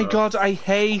stream my of- god, I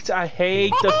hate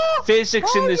the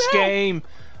physics in this game.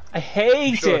 I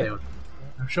hate it.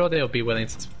 I'm sure they'll be willing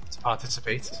to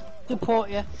participate. Support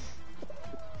you.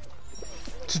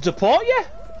 To deport you?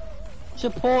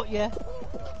 Support you.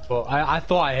 But I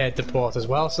thought I heard deport as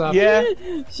well, so Yeah.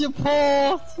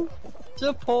 Support.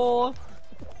 Support.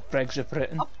 Brexit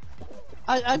Britain.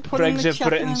 I put in the Brexit chat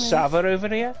Britain room. Savva over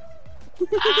here.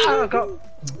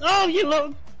 Oh, you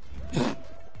look.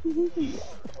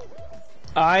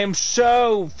 I am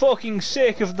so fucking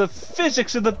sick of the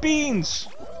physics of the beans.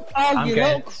 Oh, you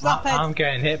little craphead. I'm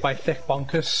getting hit by thick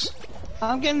bonkers.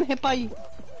 I'm getting hit by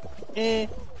the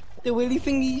willy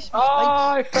thingies. Oh,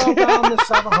 I fell down the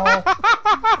Savva hole.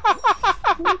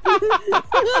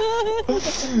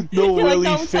 No You like willy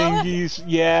that one, Tyla? fingies.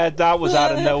 Yeah, that was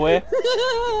out of nowhere.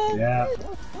 Yeah.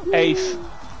 Eighth.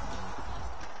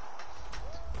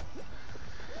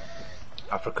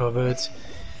 I've recovered.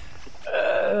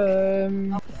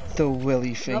 The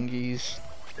willy fingies.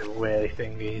 The weird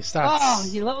thingies. Oh,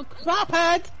 That's you little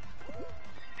craphead.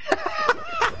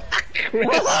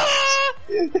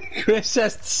 Chris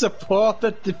says support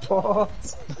the deport.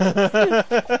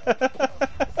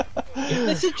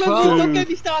 This is just Well, don't get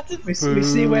me started. We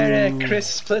see where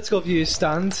Chris' political views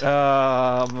stand.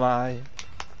 Oh my.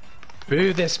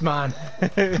 Boo this man.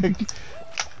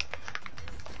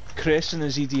 Chris and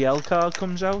his EDL card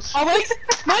comes out. Oh, wait.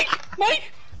 Mike!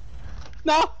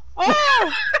 No!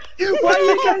 Oh! Why are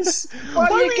you guys? Why Why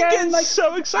are are you you getting getting like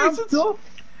so excited? amped up?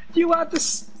 You had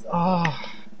this. Oh.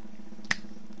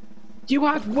 You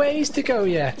had ways to go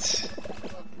yet.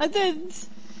 I didn't.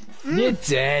 You're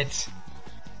dead.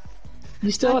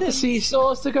 You still I have the didn't.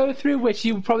 seesaws to go through, which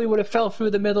you probably would have fell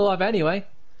through the middle of anyway.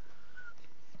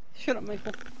 Shut up,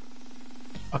 Michael.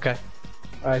 Okay.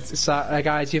 Alright, so,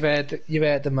 guys, you've heard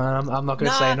the man. I'm not going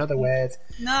to say Nah. another word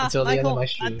Nah, until the end of Michael, my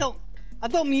stream. I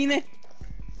don't mean it.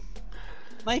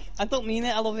 Mike, I don't mean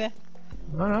it. I love you.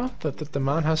 No, the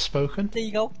man has spoken. There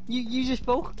you go. You just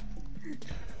spoke.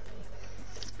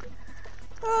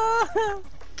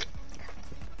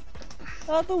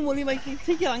 Oh, don't worry, Mikey.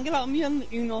 Take your anger out of me, and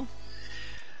you know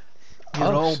You're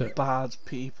Oh, all so- bad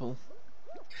people.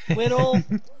 we're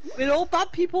all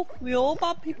bad people. We're all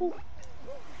bad people.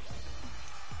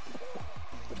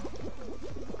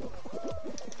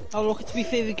 Oh, look, it's my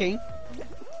favourite game.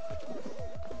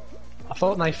 I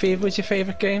thought Night Fever was your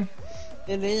favourite game.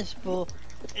 It is, but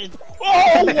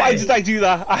Oh, why did I do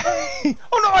that?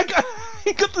 Oh no, I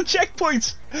got the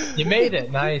checkpoint. You made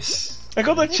it, nice. I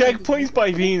got the checkpoint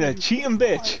by being a cheating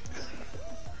bitch.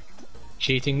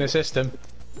 Cheating the system.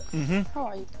 how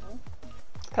are you?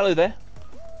 Hello there.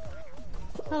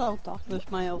 Hello, darkness,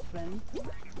 my old friend.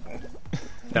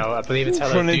 No, I believe it's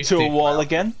Hello Run Doof into a Doof wall now.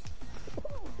 again.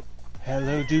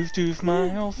 Hello, doof doof,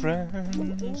 my old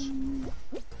friends.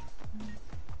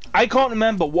 I can't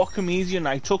remember what comedian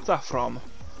I took that from,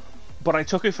 but I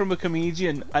took it from a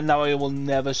comedian, and now I will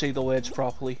never say the words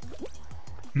properly.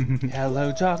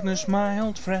 Hello, darkness, my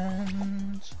old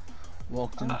friends.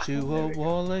 Walked into a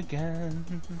wall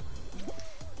again.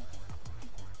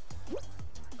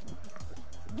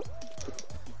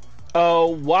 Oh,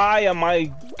 why am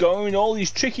I going all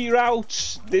these tricky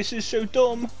routes? This is so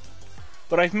dumb.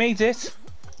 But I've made it.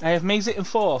 I have made it in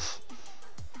fourth.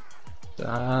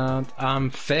 And I'm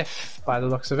fifth by the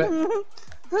looks of it.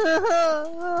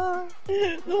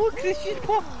 Look, Chris, you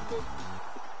put.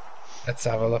 Let's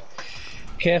have a look.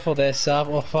 Careful there, Sav,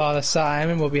 or Father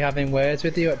Simon will be having words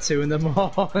with you at 2 in the morning.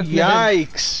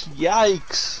 Yikes!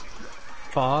 Yikes!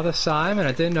 Father Simon,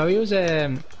 I didn't know he was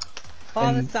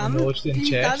Father Sam. indulged in He's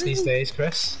church dad, these isn't he? days,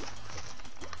 Chris?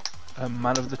 A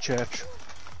man of the church.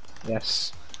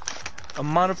 Yes. A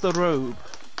man of the robe.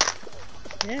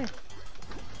 Yeah.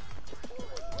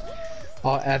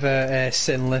 Or ever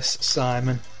sinless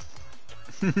Simon.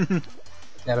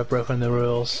 Never broken the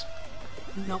rules.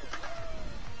 Nope.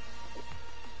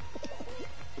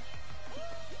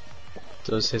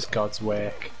 Does his God's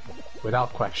work.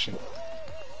 Without question.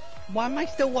 Why am I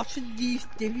still watching these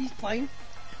divvies playing?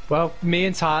 Well, me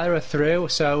and Tyler are through,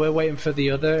 so we're waiting for the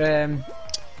other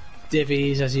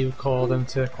divvies, as you would call them,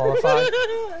 to qualify.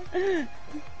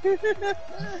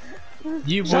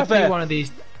 You would be one of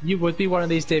these. You would be one of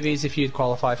these divvies if you'd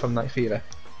qualify from Night Fever.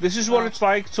 This is what it's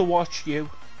like to watch you.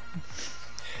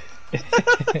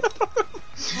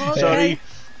 Okay.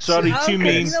 Sorry, too Okay,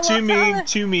 mean, you know too what, mean, Tyler?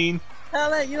 too mean.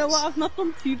 Tyler, you know what? I've not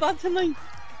done too bad tonight.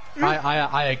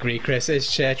 I agree, Chris.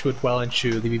 His church would well and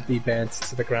truly be burnt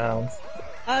to the ground.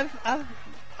 I've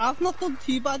not done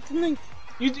too bad tonight.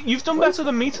 You've done better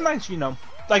than me tonight, you know.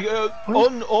 Like,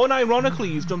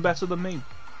 unironically, you've done better than me.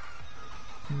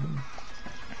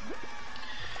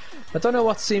 I don't know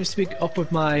what seems to be up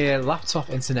with my laptop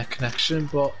internet connection,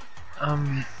 but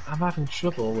I'm having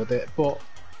trouble with it. But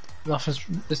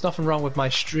there's nothing wrong with my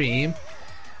stream.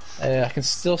 I can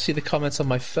still see the comments on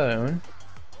my phone.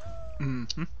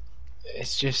 Mm-hmm.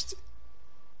 It's just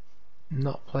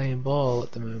not playing ball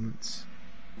at the moment.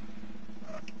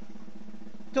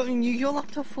 Don't you use your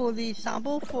laptop for the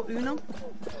sample for Uno?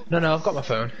 No, I've got my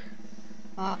phone.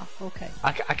 Ah, okay.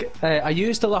 I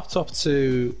use the laptop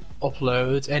to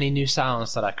upload any new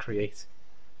sounds that I create,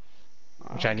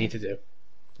 which I need to do.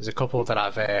 There's a couple that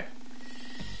I've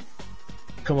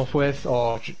come up with,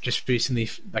 or just recently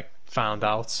found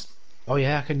out. Oh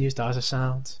yeah, I can use that as a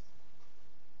sound.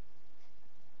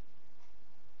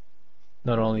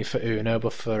 Not only for Uno,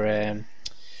 but for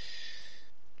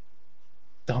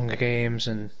the Hunger Games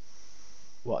and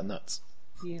whatnot.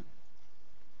 Yeah.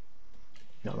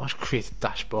 No, I want to create a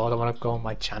dashboard. I want to go on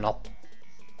my channel.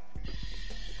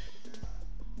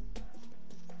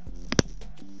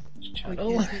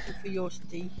 Channel. Just looking for your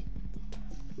Steve.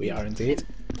 We are indeed.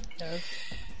 No.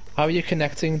 How are you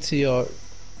connecting to your?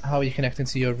 How are you connecting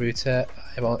to your router?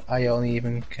 I only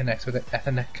even connect with an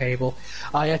Ethernet cable.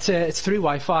 It's through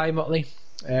Wi-Fi, Motley.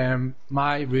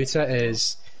 My router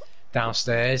is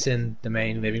downstairs in the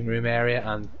main living room area,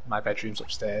 and my bedroom's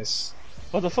upstairs.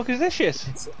 What the fuck is this shit?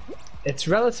 It's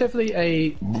relatively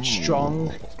a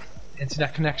strong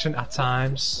internet connection at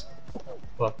times,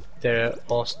 but there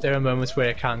are moments where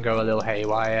it can go a little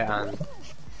haywire, and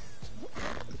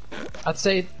I'd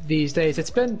say these days it's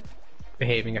been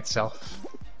behaving itself.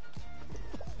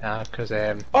 Because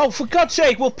oh, for God's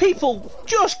sake! Will people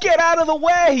just get out of the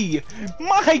way?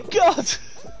 My God!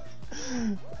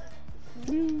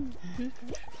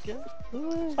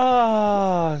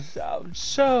 Ah, I'm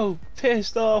so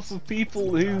pissed off with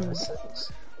people who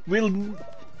will.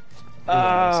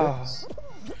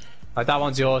 Like that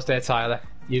one's yours there, Tyler.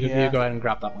 You go ahead and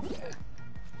grab that one.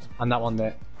 And that one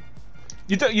there.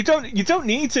 You don't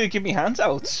need to give me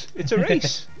handouts. It's a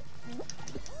race.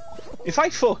 If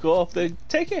I fuck up, then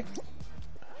take it.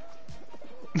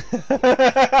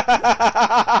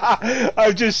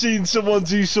 I've just seen someone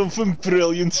do something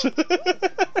brilliant.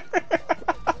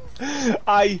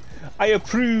 I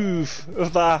approve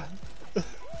of that.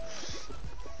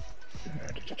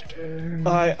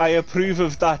 I approve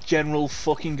of that general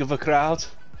fucking of a crowd.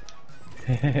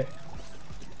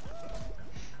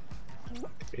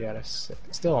 Yeah, it's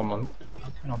still on.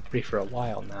 I've been on 3 for a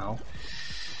while now.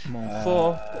 Come on,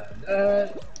 4.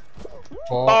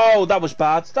 4. Oh, that was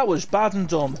bad. That was bad and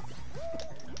dumb.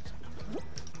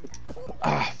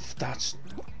 Ah, that's...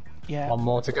 yeah. 1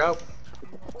 more to go.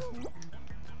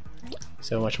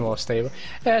 So much more stable.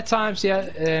 At times,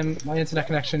 yeah, my internet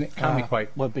connection it can be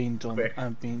quite. We're being dumb. quick.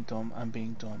 I'm being dumb.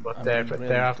 But there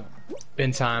have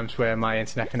been times where my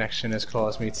internet connection has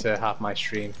caused me to have my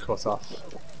stream cut off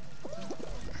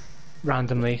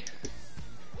randomly.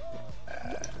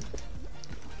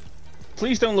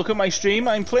 Please don't look at my stream.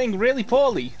 I'm playing really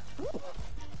poorly.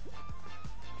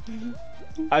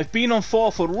 I've been on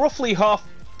 4 for roughly half.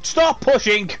 Stop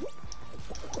pushing!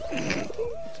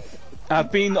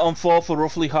 I've been on 4 for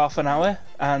roughly half an hour,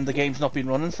 and the game's not been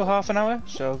running for half an hour.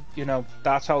 So you know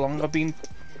that's how long I've been.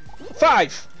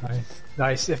 5.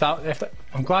 Nice.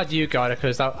 I'm glad you got it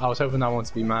because I was hoping that one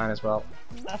to be mine as well.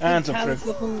 And I I'm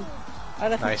think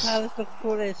Nice. Tyler's looking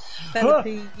for his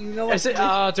therapy. You know what? Is it?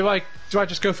 Do I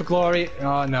just go for glory?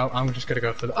 Oh no, I'm just gonna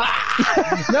go for the.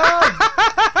 No!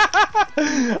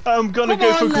 I'm gonna Come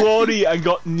go on, for Lefty. glory and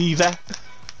got neither.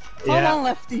 Come on,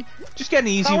 Lefty. Just get an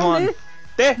easy Come on, one. Luke.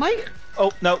 There. Mike,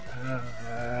 Oh, no.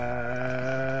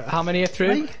 How many are through,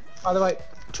 Right. by the way?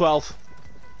 12.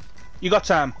 You got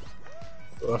time.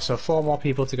 Oh, so 4 more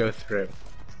people to go through.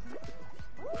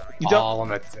 You don't... Oh, I'm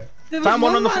There Found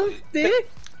was one on the man there.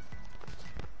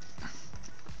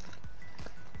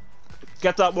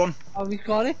 Get that one. Oh, we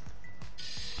got it.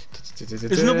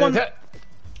 Isn't it one...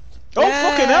 Oh,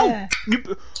 fucking hell!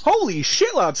 Holy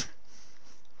shit, lad!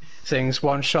 Sings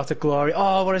One Shot at Glory.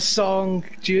 Oh, what a song!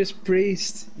 Judas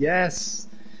Priest. Yes.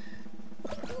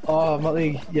 Oh,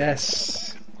 Motley.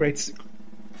 Yes. Great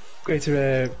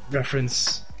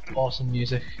reference. Awesome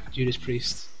music. Judas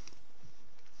Priest.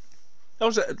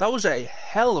 That was a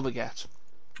hell of a get.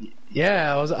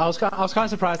 Yeah, I was kind of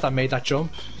surprised I made that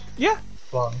jump. Yeah.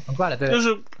 Well, I'm glad I did.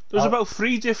 There's about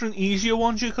 3 different easier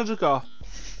ones you could have got.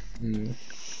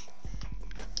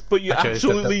 But you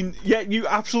you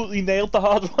absolutely nailed the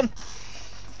hard one.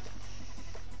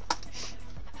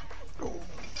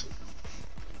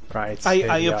 Right.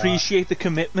 I appreciate the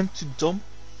commitment to dumb.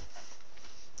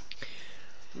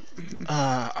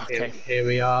 Okay. Here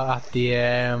we are at the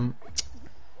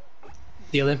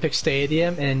Olympic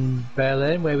Stadium in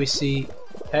Berlin, where we see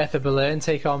Hertha Berlin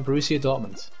take on Borussia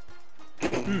Dortmund.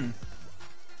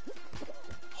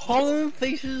 Holland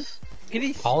faces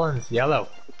Greece. Holland, yellow.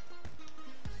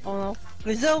 Oh no.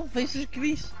 Brazil faces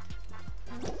Greece.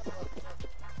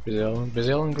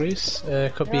 Brazil and Greece.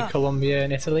 Could be Colombia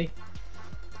and Italy.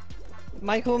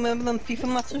 Michael, remember them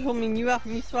FIFA matches when we knew after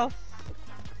me 12?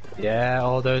 Yeah,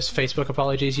 all those Facebook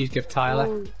apologies you'd give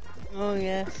Tyler. Oh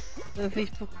yeah. The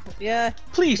Facebook. Yeah.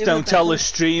 Please They don't were tell better. the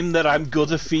stream that I'm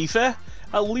good at FIFA.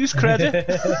 I'll lose credit.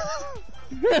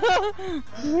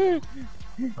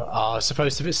 I was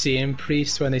supposed to be seeing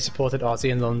Priest when they supported Ozzy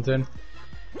in London,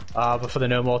 but for the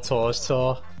No More Tours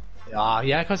tour.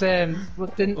 Yeah, because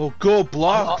didn't. Oh, go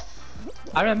block!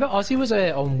 I remember Ozzy was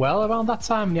unwell around that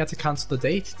time and he had to cancel the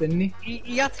date, didn't he?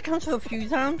 He had to cancel a few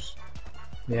times.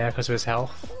 Yeah, because of his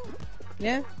health.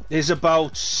 Yeah. There's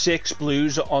about 6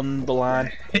 blues on the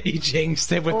line. He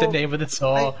jinxed it with the name of the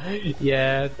tour.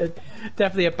 Yeah,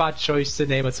 definitely a bad choice to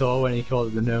name a tour when you call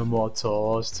it the No More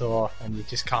Tours tour and you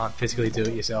just can't physically do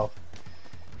it yourself.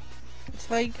 It's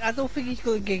like, I don't think he's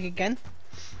going to gig again.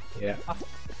 Yeah.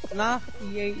 Nah,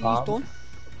 he's done.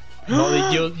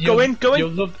 Molly, Go in.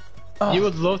 You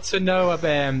would love to know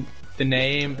the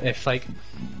name if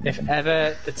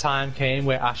ever the time came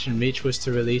where Ashton Reach was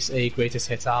to release a greatest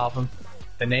hits album.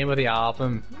 The name of the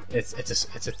album, it's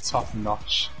a top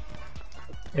notch.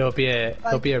 It'll be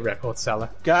a record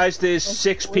seller. Guys, there's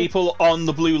 6 people on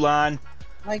the blue line.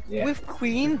 Like with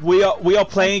Queen. We are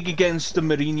playing against the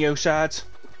Mourinho side.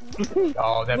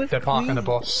 Oh, they're parking the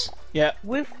bus. Yeah.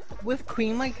 With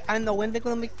Queen, like, I know when they're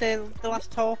gonna make the last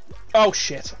tour. Oh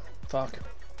shit! Fuck.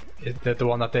 The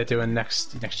one that they're doing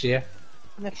next year.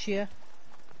 Next year.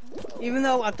 Even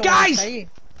though I don't Guys! want to say it,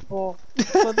 but it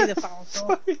could be the final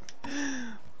tour.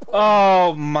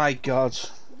 Oh my god.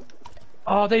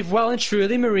 Oh, they've well and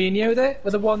truly Mourinho'd it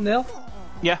with a 1-0.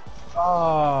 Yeah.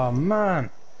 Oh man.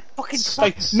 Fucking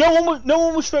Like twats. no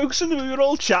one was focusing. We were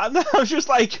all chatting. I was just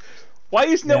like, why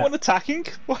is no one attacking?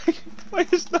 Why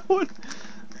is no one?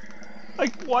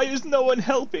 Like, why is no one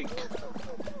helping?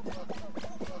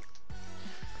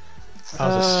 That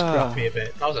was a scrappy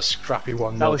bit. That was a scrappy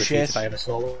one. That was shit. If I ever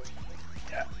saw.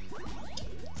 Yeah.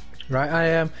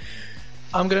 Right,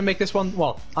 I'm gonna make this one.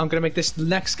 Well, I'm gonna make this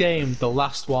next game the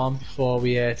last one before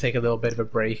we take a little bit of a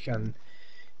break and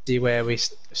see where we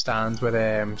stand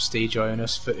with Steve joining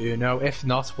us for Uno. If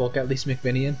not, we'll get Lisa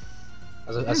McVinney in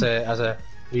as a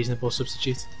reasonable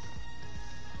substitute.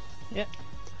 Yeah.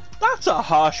 That's a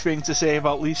harsh thing to say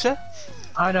about Lisa.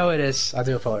 I know it is. I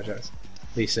do apologise,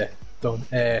 Lisa. Don't.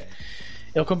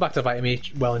 It'll come back to bite me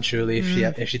well and truly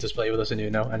if she does play with us in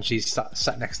Uno and she's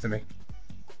sat next to me.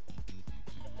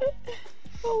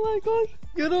 Oh my god.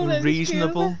 You don't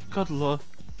Reasonable. Good lord.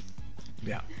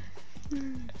 Yeah.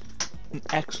 An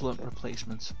excellent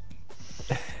replacement.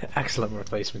 Excellent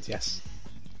replacement, yes.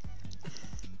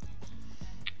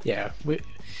 Yeah,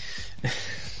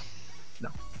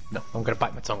 No, I'm gonna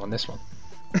bite my tongue on this one.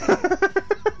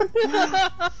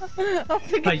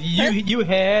 Like, you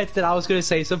heard that I was gonna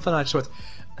say something, I just went...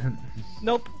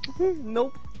 Nope.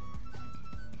 Nope.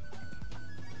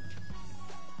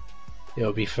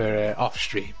 It'll be for off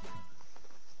stream.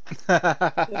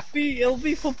 It'll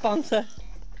be for banter.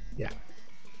 Yeah.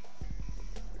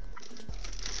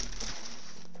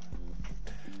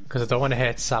 Because I don't want to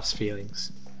hurt Sav's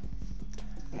feelings.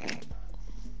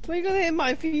 Why are you gonna hit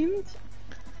my feelings?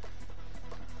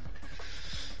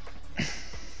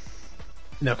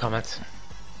 No comment.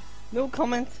 No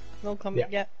comment. No comment.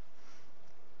 Yeah.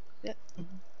 Yeah.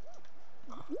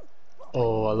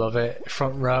 Oh, I love it.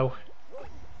 Front row.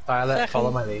 Tyla, Second.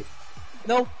 follow my lead.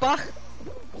 No, back.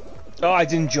 Oh, I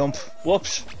didn't jump.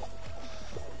 Whoops.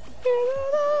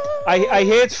 I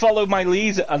heard follow my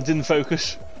lead and didn't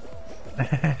focus.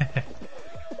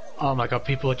 Oh my god,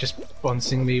 people are just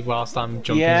bouncing me whilst I'm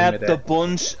jumping Yeah, in midair. the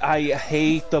bunch. I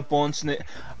hate the bunch.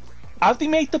 Have they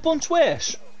made the bunch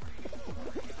worse?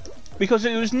 Because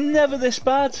it was never this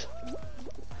bad.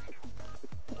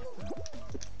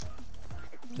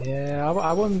 Yeah,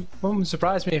 I wouldn't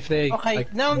surprise me if they. Okay,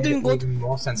 like, now I'm made doing it good. even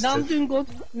more sensitive. Now I'm doing good.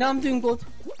 Now I'm doing good.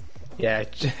 Yeah.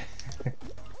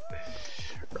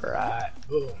 Right.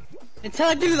 Boom. Until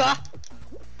I do that.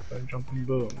 Jump and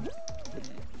boom.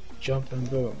 Jump and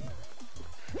boom.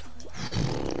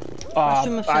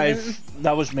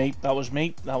 That was me. That was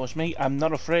me. That was me. I'm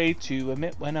not afraid to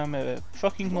admit when I'm a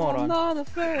fucking I'm moron. not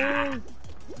afraid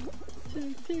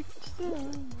to take the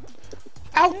stand.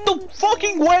 Out the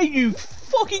fucking way, you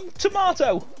fucking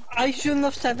tomato! I shouldn't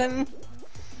have said anything.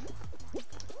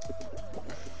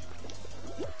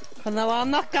 Cause now I'm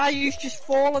that guy who's just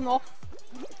falling off.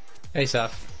 Hey,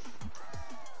 Sav.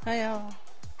 Hey,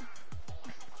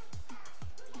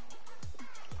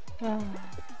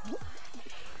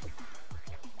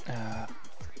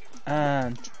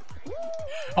 And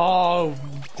Oh,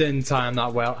 didn't time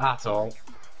that well at all.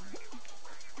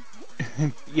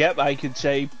 yep, I could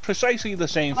say precisely the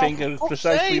same thing at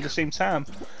precisely the same time.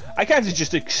 I kind of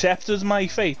just accepted my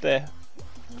fate there.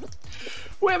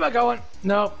 Where am I going?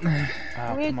 No.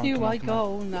 Oh, where come on, do come on, I come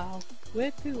on. go now?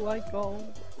 Where do I go?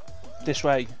 This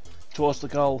way, towards the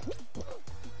goal.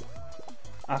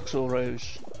 Axel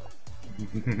Rose.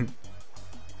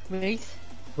 Wait.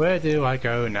 Where do I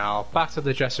go now? Back to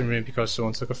the dressing room because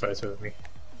someone took a photo of me.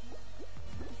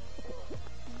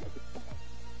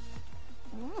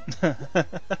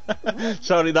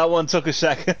 Sorry, that one took a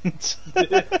second.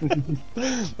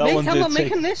 that Mate, one I'm did not take...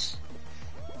 making this.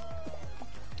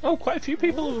 Oh, quite a few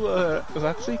people have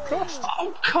actually crossed.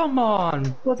 Oh, come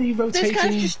on! Bloody This guy's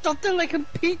rotating. just stood there like a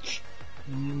peach.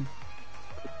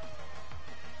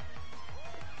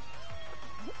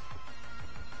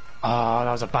 Oh,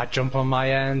 that was a bad jump on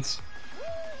my end.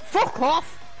 Fuck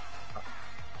off!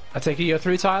 I take it you're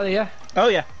through, Tyler, yeah? Oh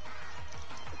yeah,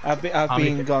 I've How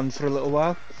many- been gone for a little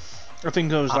while. I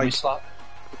think I was How many like, slots?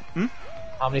 Hmm?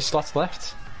 How many slots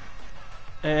left?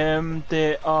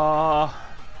 there are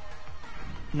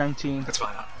 19. That's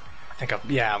fine. I think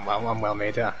I'm well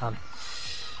made. Yeah.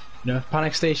 No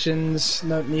panic stations,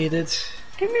 not needed.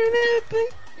 Community.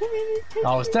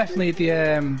 That was definitely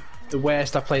the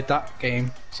worst I played that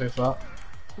game so far.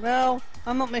 Well,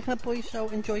 I'm not making a point, so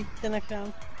enjoy the next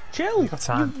round. Chill. You've got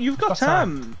time. You've got Got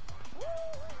time.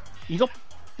 You got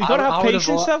to I have would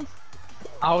patience though.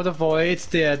 I would avoid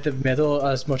the middle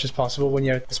as much as possible when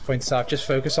you're at this point. So just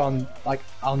focus on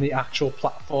the actual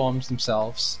platforms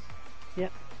themselves.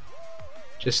 Yep.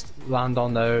 Just land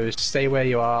on those. Stay where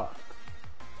you are.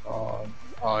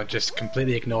 Or just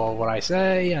completely ignore what I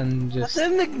say and I just.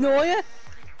 didn't ignore you.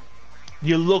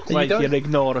 You look You like don't- you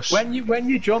ignore us. When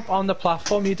you jump on the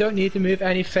platform, you don't need to move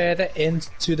any further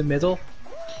into the middle,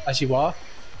 as you are.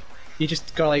 You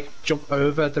just gotta like jump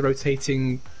over the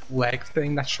rotating leg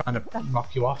thing that's trying to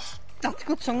knock you off. That's a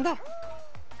good song, that.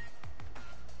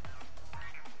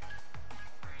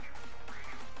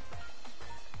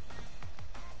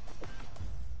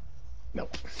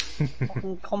 Nope.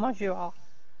 Fucking come as you are.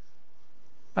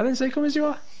 I didn't say come as you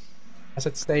are. I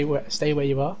said stay where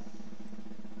you are.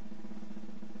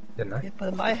 Didn't I? Yeah, but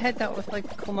in my head that was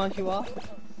like, come as you are.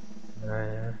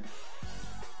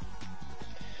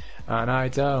 And I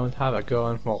don't have a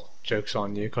gun. Well, joke's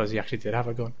on you, because he actually did have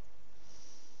a gun.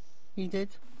 You did.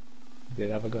 He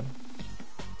did have a gun.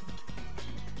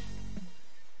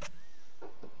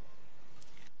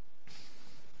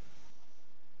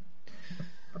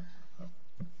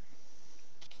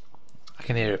 I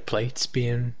can hear plates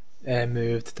being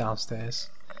moved downstairs.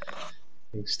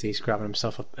 I think Steve's grabbing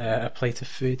himself a plate of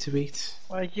food to eat.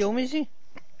 Where's your Mizzy?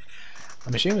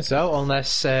 I'm assuming so,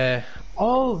 unless...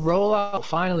 roll out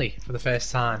finally, for the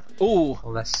first time. Oh,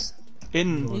 Unless...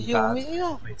 Is your bad. Mizzy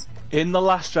though? in the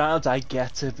last round, I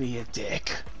get to be a dick.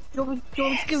 Do you want to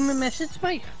give him a message,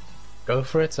 mate? Go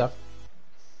for it, Sav.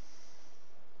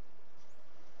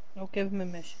 I'll give him a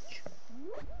message.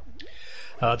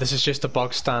 This is just a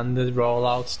bog standard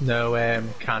rollout, no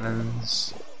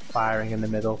cannons firing in the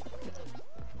middle.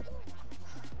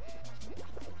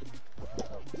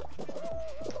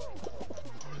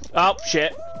 Oh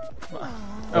shit.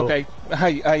 Okay,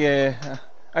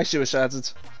 I suicided.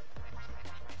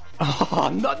 Oh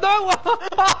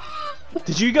no!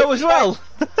 Did you go as well?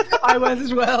 I went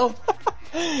as well.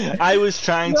 I was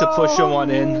trying to push someone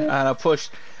in, and I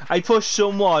pushed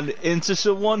someone into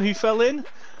someone who fell in.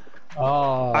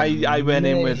 Oh, I went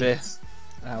in with mate. it.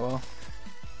 Ah well.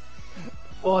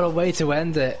 What a way to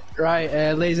end it.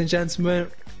 Right, ladies and gentlemen,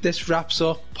 this wraps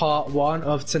up part 1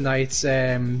 of tonight's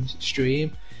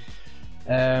stream.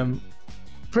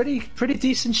 Pretty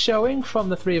decent showing from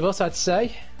the 3 of us, I'd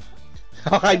say.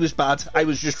 I was bad. I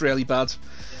was just really bad.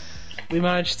 We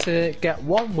managed to get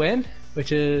 1 win,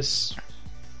 which is,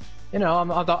 you know,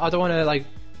 I don't want to like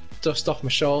dust off my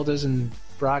shoulders and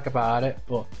brag about it,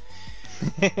 but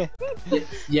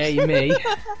yay me.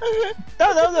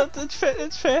 No, it's fair.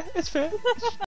 It's fair.